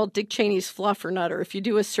 It's called Dick Cheney's Fluff or Nutter. If you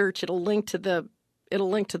do a search, it'll link to the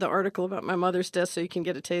article about my mother's death, so you can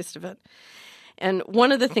get a taste of it. And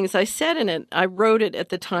one of the things I said in it, I wrote it at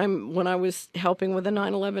the time when I was helping with the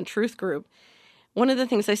 9/11 Truth Group. One of the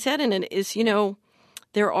things I said in it is,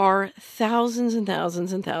 there are thousands and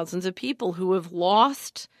thousands and thousands of people who have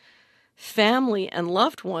lost family and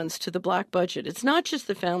loved ones to the black budget. It's not just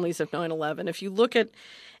the families of 9/11. If you look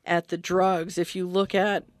at the drugs, if you look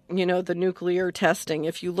at, the nuclear testing,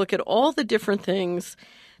 if you look at all the different things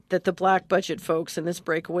that the black budget folks in this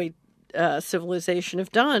breakaway civilization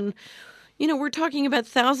have done, we're talking about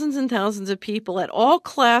thousands and thousands of people at all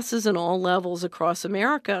classes and all levels across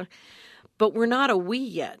America. But we're not a we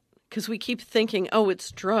yet, because we keep thinking,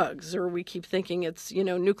 it's drugs, or we keep thinking it's,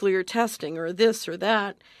 nuclear testing or this or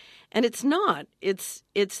that. And it's not. It's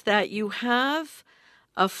that you have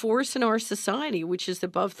a force in our society which is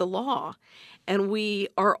above the law. And we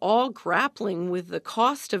are all grappling with the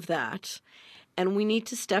cost of that. And we need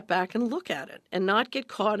to step back and look at it and not get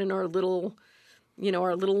caught in our little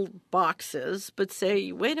boxes, but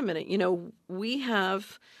say, wait a minute, we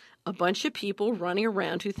have a bunch of people running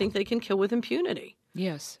around who think they can kill with impunity.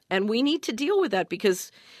 Yes. And we need to deal with that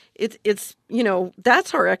because it's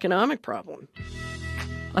that's our economic problem.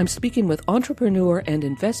 I'm speaking with entrepreneur and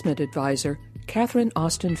investment advisor Catherine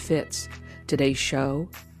Austin Fitts. Today's show,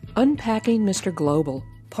 Unpacking Mr. Global,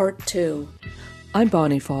 Part 2. I'm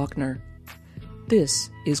Bonnie Faulkner. This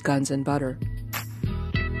is Guns and Butter.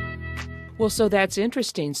 Well, so that's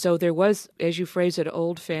interesting. So there was, as you phrase it,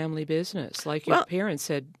 old family business, like your parents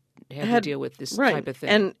had to deal with this type of thing.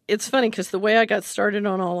 And it's funny because the way I got started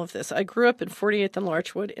on all of this, I grew up in 48th and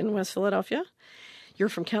Larchwood in West Philadelphia. You're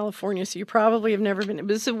from California, so you probably have never been.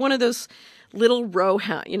 This is one of those little row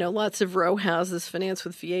lots of row houses financed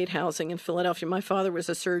with V8 housing in Philadelphia. My father was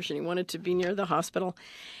a surgeon. He wanted to be near the hospital.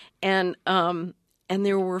 And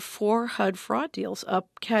there were 4 HUD fraud deals up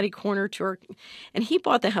catty corner to our, and he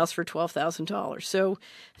bought the house for $12,000. So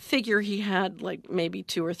figure he had like maybe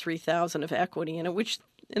 $2,000 or $3,000 of equity in it, which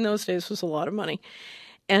in those days was a lot of money.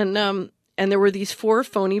 And there were these 4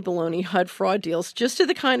 phony baloney HUD fraud deals, just of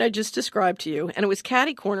the kind I just described to you. And it was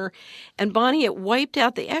catty corner. And Bonnie, it wiped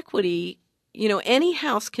out the equity. Any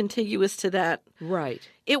house contiguous to that. Right.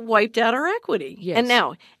 It wiped out our equity. Yes.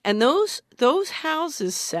 And those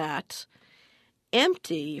houses sat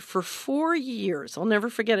empty for 4 years. I'll never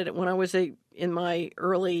forget it. When I was in my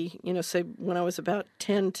early, say when I was about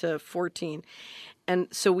 10 to 14. And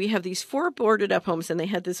so we have these 4 boarded up homes, and they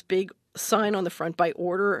had this big sign on the front by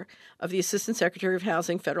order of the Assistant Secretary of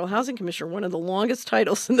Housing, Federal Housing Commissioner, one of the longest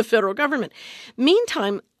titles in the federal government.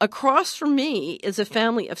 Meantime, across from me is a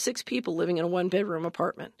family of 6 people living in a 1-bedroom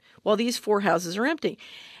apartment while these 4 houses are empty.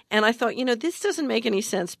 And I thought, this doesn't make any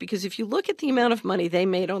sense because if you look at the amount of money they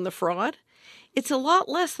made on the fraud, it's a lot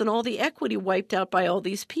less than all the equity wiped out by all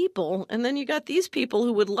these people. And then you got these people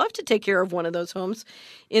who would love to take care of one of those homes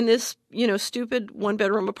in this, stupid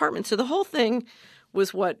 1-bedroom apartment. So the whole thing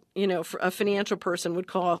was what, a financial person would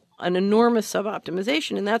call an enormous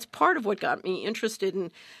sub-optimization. And that's part of what got me interested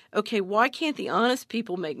in, okay, why can't the honest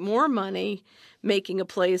people make more money making a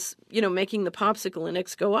place, making the popsicle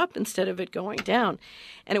index go up instead of it going down?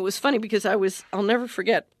 And it was funny because I'll never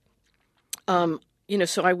forget, so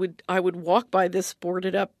I would walk by this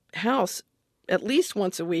boarded up house at least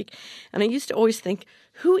once a week. And I used to always think,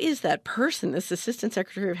 who is that person, this Assistant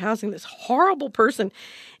Secretary of Housing, this horrible person?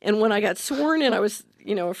 And when I got sworn in, I was,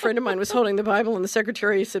 a friend of mine was holding the Bible, and the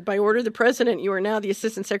secretary said, by order of the president, you are now the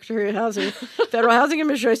Assistant Secretary of Housing, Federal Housing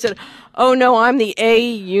Commissioner. I said, oh, no, I'm the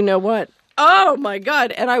what. Oh, my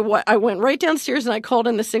God. And I went right downstairs and I called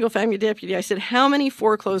in the single-family deputy. I said, how many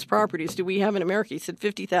foreclosed properties do we have in America? He said,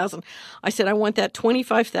 50,000. I said, I want that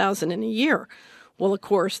 25,000 in a year. Well, of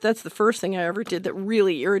course, that's the first thing I ever did that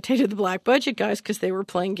really irritated the black budget guys because they were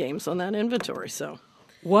playing games on that inventory. So,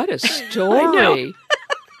 what a story.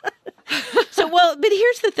 But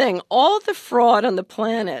here's the thing. All the fraud on the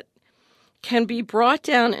planet can be brought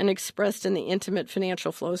down and expressed in the intimate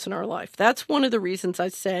financial flows in our life. That's one of the reasons I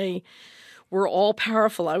say we're all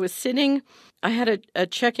powerful. I had a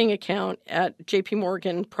checking account at JP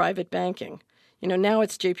Morgan Private Banking. Now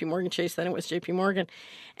it's JP Morgan Chase, then it was JP Morgan.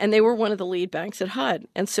 And they were one of the lead banks at HUD.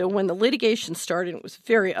 And so when the litigation started, it was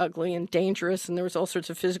very ugly and dangerous, and there was all sorts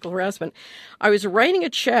of physical harassment. I was writing a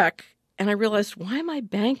check, and I realized, why am I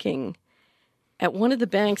banking at one of the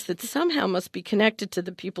banks that somehow must be connected to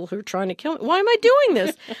the people who are trying to kill me? Why am I doing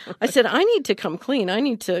this? I said, I need to come clean. I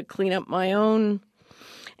need to clean up my own.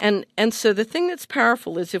 And so the thing that's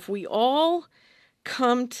powerful is if we all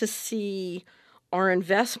come to see our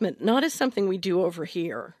investment not as something we do over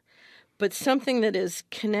here, but something that is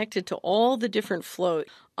connected to all the different flows.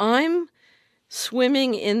 I'm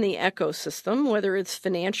swimming in the ecosystem, whether it's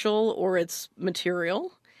financial or it's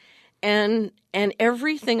material, and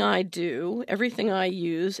everything I do, everything I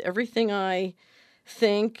use, everything I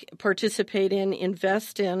think, participate in,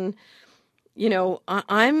 invest in,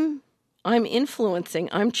 I'm influencing,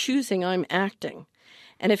 I'm choosing, I'm acting.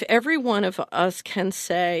 And if every one of us can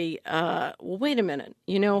say, well, wait a minute,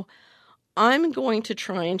 I'm going to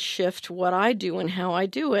try and shift what I do and how I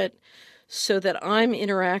do it so that I'm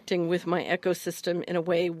interacting with my ecosystem in a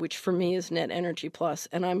way which for me is net energy plus.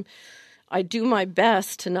 And I do my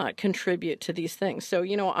best to not contribute to these things. So,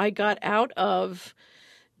 I got out of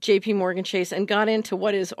JP Morgan Chase and got into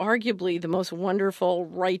what is arguably the most wonderful,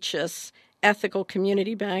 righteous, ethical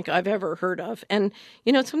community bank I've ever heard of. And,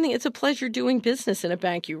 it's a pleasure doing business in a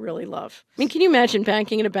bank you really love. I mean, can you imagine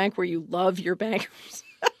banking in a bank where you love your bankers?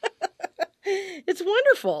 It's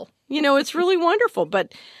wonderful. It's really wonderful.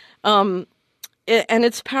 But and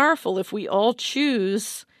it's powerful if we all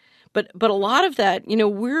choose. But a lot of that,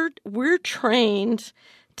 we're trained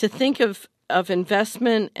to think of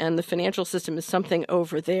investment and the financial system as something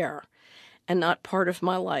over there and not part of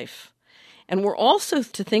my life. And we're also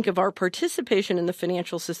to think of our participation in the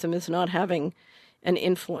financial system as not having an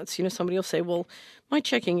influence. Somebody will say, well, my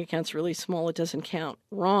checking account's really small, it doesn't count.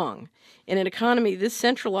 Wrong. In an economy this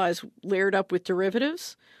centralized, layered up with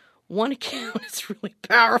derivatives, one account is really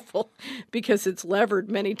powerful because it's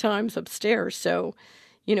levered many times upstairs. So,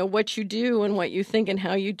 what you do and what you think and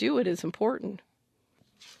how you do it is important.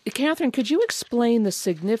 Catherine, could you explain the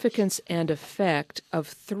significance and effect of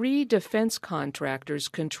 3 defense contractors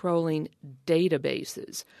controlling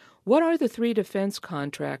databases? What are the 3 defense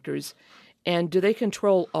contractors, and do they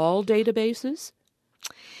control all databases?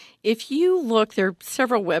 If you look, there are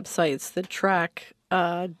several websites that track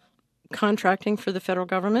contracting for the federal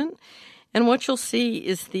government, and what you'll see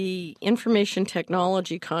is the information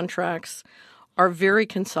technology contracts are very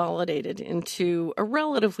consolidated into a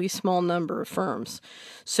relatively small number of firms.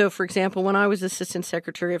 So, for example, when I was Assistant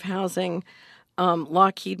Secretary of Housing,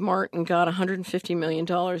 Lockheed Martin got $150 million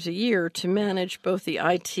a year to manage both the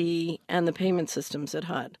IT and the payment systems at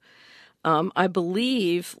HUD. I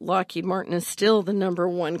believe Lockheed Martin is still the number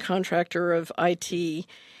 1 contractor of IT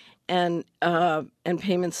and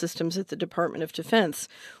payment systems at the Department of Defense,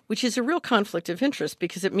 which is a real conflict of interest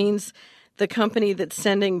because it means the company that's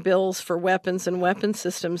sending bills for weapons and weapon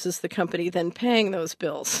systems is the company then paying those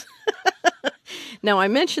bills. Now, I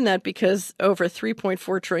mention that because over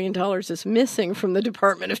 $3.4 trillion is missing from the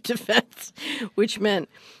Department of Defense, which meant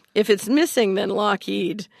if it's missing, then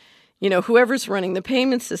Lockheed, whoever's running the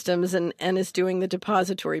payment systems and is doing the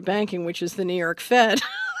depository banking, which is the New York Fed,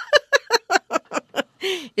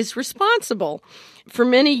 is responsible. For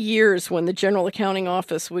many years, when the General Accounting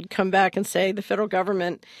Office would come back and say the federal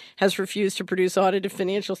government has refused to produce audited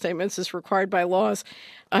financial statements as required by laws,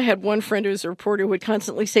 I had one friend who was a reporter who would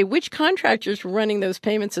constantly say, which contractors were running those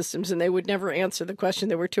payment systems? And they would never answer the question.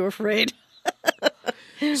 They were too afraid.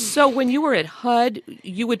 So when you were at HUD,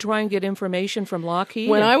 you would try and get information from Lockheed?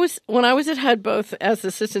 When I was at HUD, both as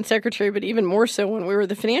assistant secretary, but even more so when we were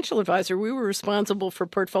the financial advisor, we were responsible for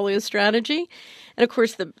portfolio strategy. And of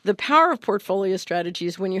course, the power of portfolio strategy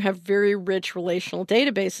is when you have very rich relational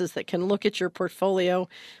databases that can look at your portfolio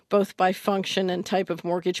both by function and type of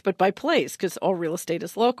mortgage, but by place, because all real estate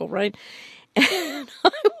is local, right? And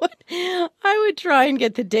I would try and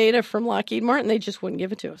get the data from Lockheed Martin. They just wouldn't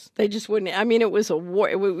give it to us. They just wouldn't. I mean, it was a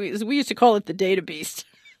war. We used to call it the data beast.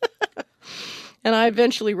 And I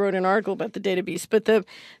eventually wrote an article about the data beast. But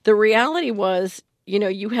the reality was,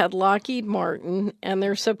 you had Lockheed Martin and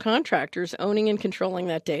their subcontractors owning and controlling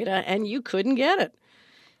that data, and you couldn't get it.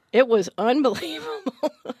 It was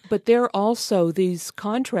unbelievable. But these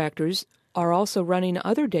contractors are also running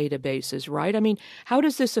other databases, right? I mean, how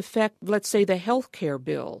does this affect, let's say, the health care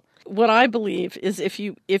bill? What I believe is if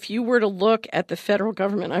you were to look at the federal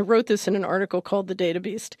government, I wrote this in an article called The Data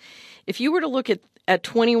Beast. If you were to look at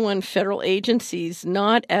 21 federal agencies,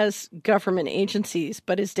 not as government agencies,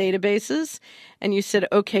 but as databases, and you said,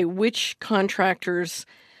 okay, which contractors,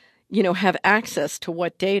 have access to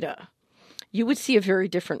what data, you would see a very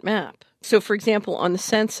different map. So, for example, on the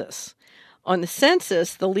census,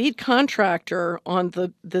 the lead contractor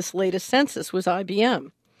on this latest census was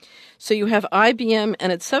IBM. So you have IBM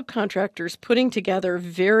and its subcontractors putting together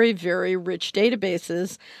very, very rich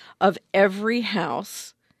databases of every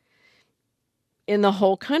house in the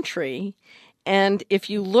whole country. And if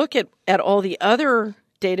you look at all the other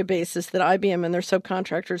databases that IBM and their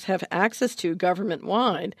subcontractors have access to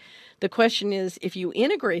government-wide, the question is, if you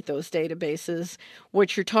integrate those databases,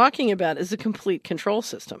 what you're talking about is a complete control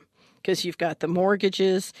system. Because you've got the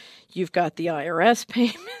mortgages, you've got the IRS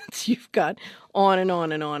payments, you've got on and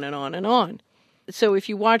on and on and on and on. So if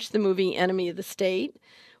you watch the movie Enemy of the State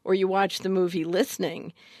or you watch the movie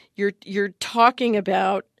Listening, you're talking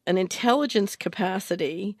about an intelligence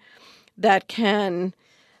capacity that can,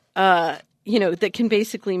 that can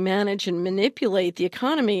basically manage and manipulate the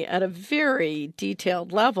economy at a very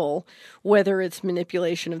detailed level, whether it's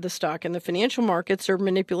manipulation of the stock and the financial markets or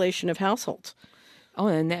manipulation of households. Oh,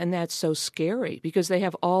 and that's so scary because they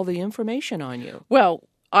have all the information on you. Well,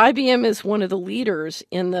 IBM is one of the leaders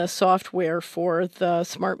in the software for the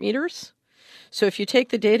smart meters. So if you take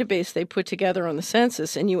the database they put together on the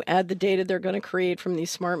census and you add the data they're going to create from these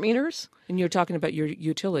smart meters. And you're talking about your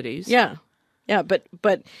utilities. Yeah. Yeah, but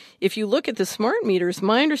if you look at the smart meters,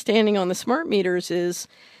 my understanding on the smart meters is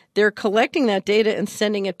they're collecting that data and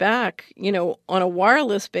sending it back, on a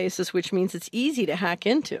wireless basis, which means it's easy to hack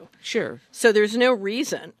into. Sure. So there's no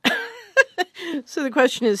reason So the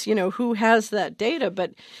question is, who has that data?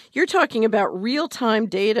 But you're talking about real-time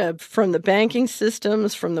data from the banking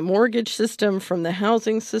systems, from the mortgage system, from the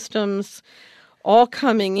housing systems, all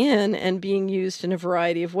coming in and being used in a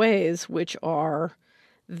variety of ways, which are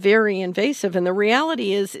very invasive. And the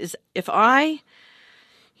reality is if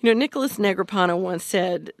Nicholas Negroponte once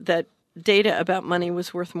said that data about money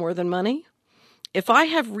was worth more than money. If I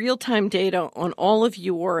have real-time data on all of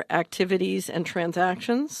your activities and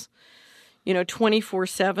transactions,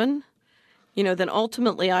 24/7, then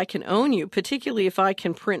ultimately I can own you, particularly if I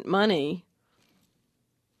can print money,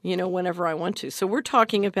 whenever I want to. So we're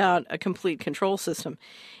talking about a complete control system.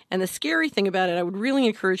 And the scary thing about it, I would really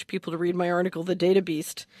encourage people to read my article, The Data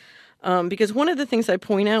Beast, because one of the things I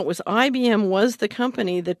point out was IBM was the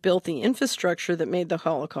company that built the infrastructure that made the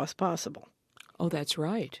Holocaust possible. Oh, that's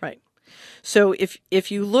right. Right. So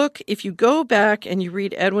if you go back and you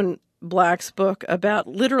read Edwin Black's book about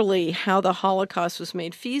literally how the Holocaust was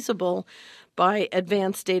made feasible by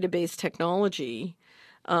advanced database technology,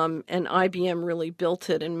 and IBM really built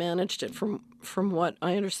it and managed it from what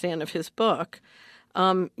I understand of his book,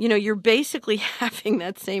 you're basically having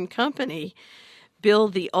that same company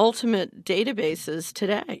build the ultimate databases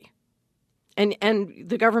today. And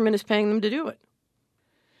the government is paying them to do it.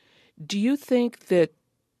 Do you think that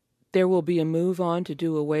there will be a move on to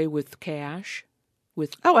do away with cash?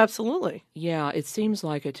 Oh, absolutely. Yeah, it seems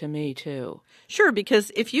like it to me, too. Sure, because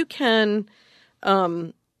if you can,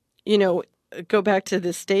 go back to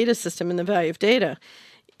this data system and the value of data,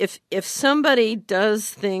 if somebody does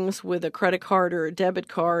things with a credit card or a debit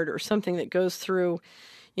card or something that goes through,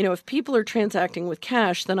 if people are transacting with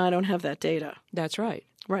cash, then I don't have that data. That's right.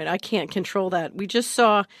 Right, I can't control that. I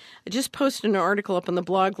just posted an article up on the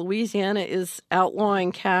blog. Louisiana is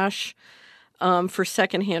outlawing cash for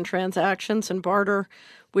secondhand transactions and barter,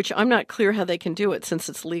 which I'm not clear how they can do it since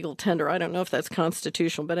it's legal tender. I don't know if that's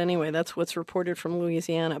constitutional, but anyway, that's what's reported from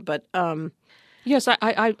Louisiana. But yes,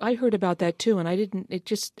 I heard about that too, and I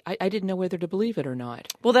didn't know whether to believe it or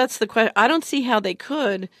not. Well, that's the question. I don't see how they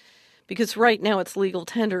could, because right now it's legal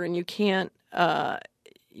tender, and you can't.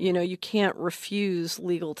 You can't refuse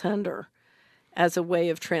legal tender as a way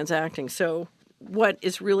of transacting. So what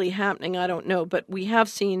is really happening, I don't know. But we have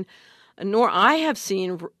seen, I have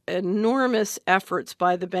seen enormous efforts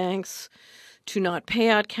by the banks to not pay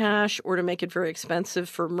out cash or to make it very expensive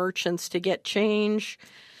for merchants to get change.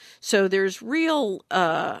 So there's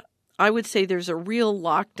I would say there's a real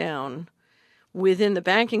lockdown within the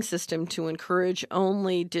banking system to encourage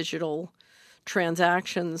only digital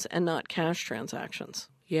transactions and not cash transactions.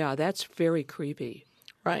 Yeah, that's very creepy.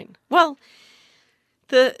 Right. Well,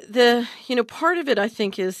 the part of it I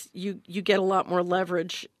think is you get a lot more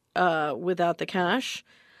leverage without the cash,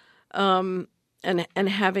 and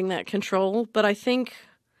having that control. But I think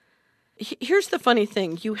here's the funny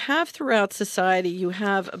thing: you have throughout society, you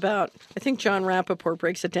have about, I think John Rappaport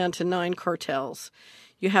breaks it down to 9 cartels.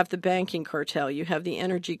 You have the banking cartel, you have the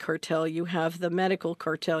energy cartel, you have the medical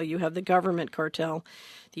cartel, you have the government cartel,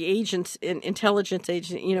 the agents, intelligence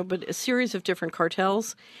agents, but a series of different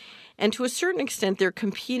cartels. And to a certain extent, they're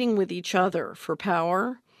competing with each other for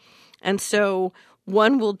power. And so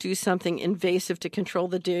one will do something invasive to control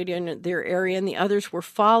the data in their area, and the others will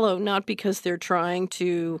follow, not because they're trying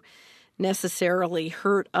to necessarily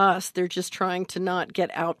hurt us. They're just trying to not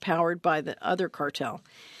get outpowered by the other cartel.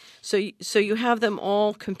 So you have them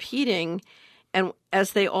all competing, and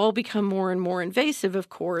as they all become more and more invasive, of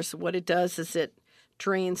course, what it does is it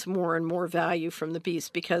drains more and more value from the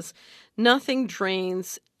beast, because nothing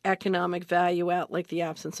drains economic value out like the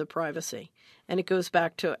absence of privacy. And it goes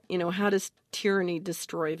back to, how does tyranny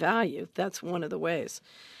destroy value? That's one of the ways.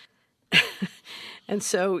 And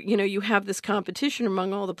so, you have this competition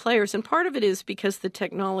among all the players, and part of it is because the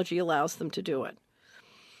technology allows them to do it.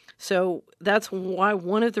 So that's why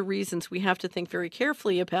one of the reasons we have to think very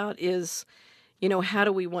carefully about is, how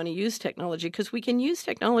do we want to use technology? Because we can use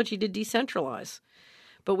technology to decentralize,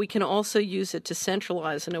 but we can also use it to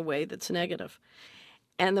centralize in a way that's negative.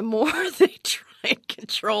 And the more they try and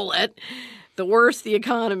control it, the worse the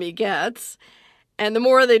economy gets. And the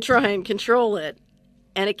more they try and control it,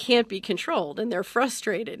 and it can't be controlled, and they're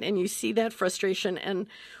frustrated. And you see that frustration.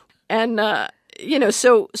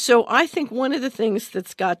 So I think one of the things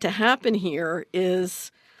that's got to happen here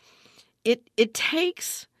is it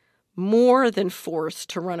takes more than force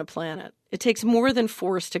to run a planet. It takes more than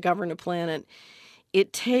force to govern a planet.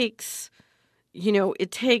 It takes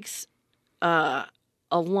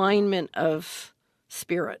alignment of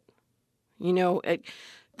spirit. The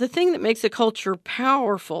thing that makes a culture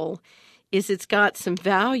powerful is it's got some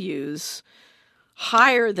values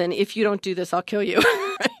higher than, if you don't do this, I'll kill you.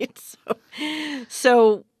 right?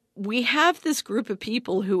 So we have this group of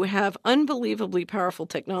people who have unbelievably powerful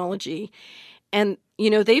technology, and,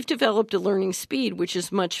 they've developed a learning speed which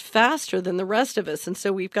is much faster than the rest of us. And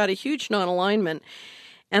so we've got a huge non-alignment.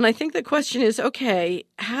 And I think the question is, okay,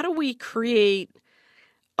 how do we create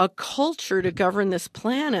a culture to govern this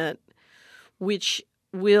planet which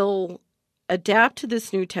will adapt to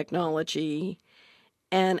this new technology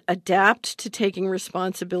and adapt to taking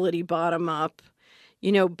responsibility bottom up,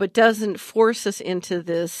 but doesn't force us into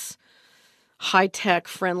this high-tech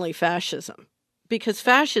friendly fascism, because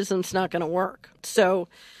fascism's not going to work. So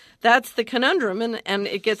that's the conundrum. And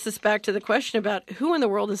it gets us back to the question about who in the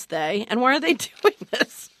world is they and why are they doing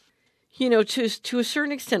this? To a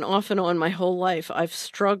certain extent, off and on my whole life, I've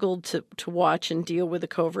struggled to watch and deal with the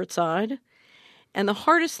covert side. And the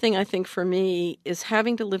hardest thing, I think, for me is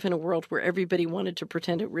having to live in a world where everybody wanted to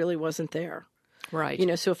pretend it really wasn't there.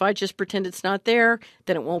 Right. So if I just pretend it's not there,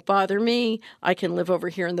 then it won't bother me. I can live over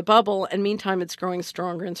here in the bubble. And meantime, it's growing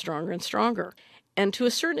stronger and stronger and stronger. And to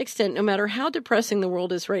a certain extent, no matter how depressing the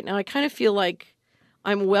world is right now, I kind of feel like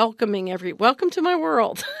I'm welcoming welcome to my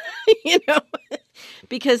world,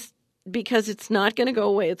 because it's not going to go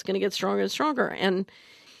away. It's going to get stronger and stronger. And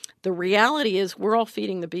the reality is we're all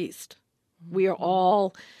feeding the beast. We are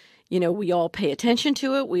all, we all pay attention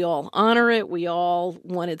to it. We all honor it. We all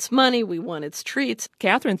want its money. We want its treats.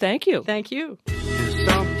 Catherine, thank you. Thank you. There's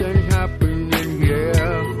something happening here.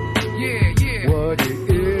 Yeah. What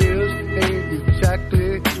it is ain't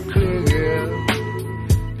exactly clear.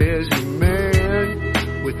 There's a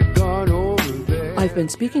man with a gun over there. I've been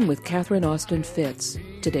speaking with Catherine Austin Fitts.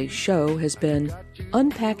 Today's show has been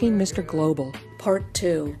Unpacking Mr. Global, Part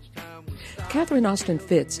 2. Catherine Austin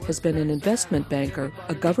Fitts has been an investment banker,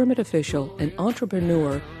 a government official, an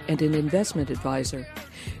entrepreneur, and an investment advisor.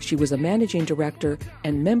 She was a managing director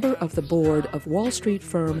and member of the board of Wall Street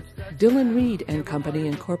firm Dillon Read & Company,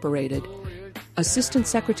 Incorporated, Assistant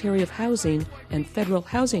Secretary of Housing and Federal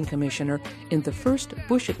Housing Commissioner in the first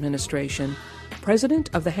Bush administration, President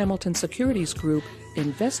of the Hamilton Securities Group,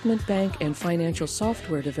 investment bank and financial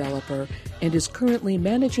software developer, and is currently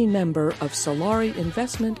managing member of Solari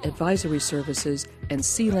Investment Advisory Services and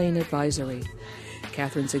C-Lane Advisory.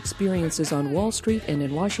 Catherine's experiences on Wall Street and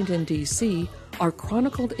in Washington, D.C. are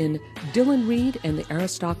chronicled in Dillon Read and the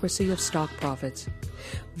Aristocracy of Stock Profits.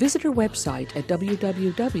 Visit her website at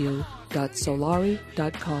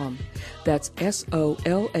www.solari.com. That's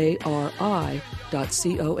SOLARI.com.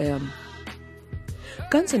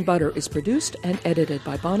 Guns and Butter is produced and edited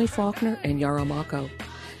by Bonnie Faulkner and Yara Mako.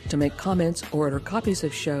 To make comments or order copies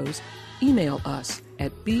of shows, email us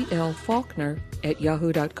at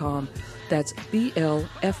blfaulkner@yahoo.com. That's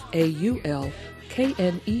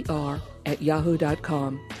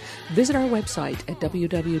BLFAULKNER@yahoo.com. Visit our website at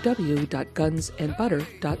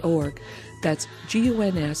www.gunsandbutter.org. That's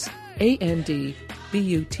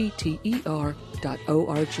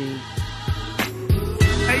GUNSANDBUTTER.org.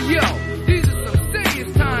 Hey, yo, these are some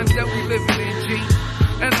serious times that we living in, G.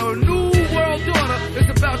 And a new world order is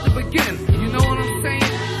about to begin. You know what I'm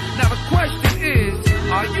saying? Now the question is,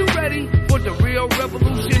 are you ready for the real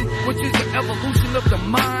revolution, which is the evolution of the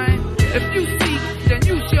mind? If you seek, then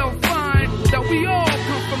you shall find that we all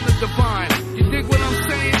come from the divine. You dig what I'm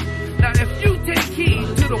saying? Now if you take heed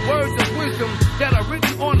to the words of wisdom that are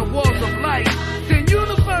written on the walls of life, then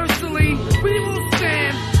universally we will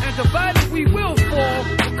stand, and divided we will fall,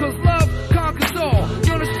 because love conquers all.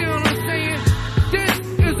 You understand what I'm saying? This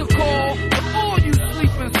is a call for all you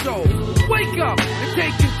sleeping souls. Wake up and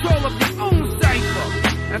take control of your own cipher,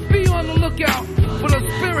 and be on the lookout for the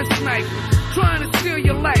spirit snipers trying to steal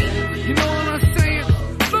your life. You know what I'm saying?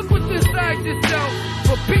 Look what's inside yourself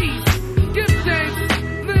for peace. Give thanks,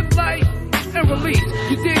 live life, and release.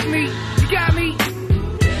 You dig me? You got me?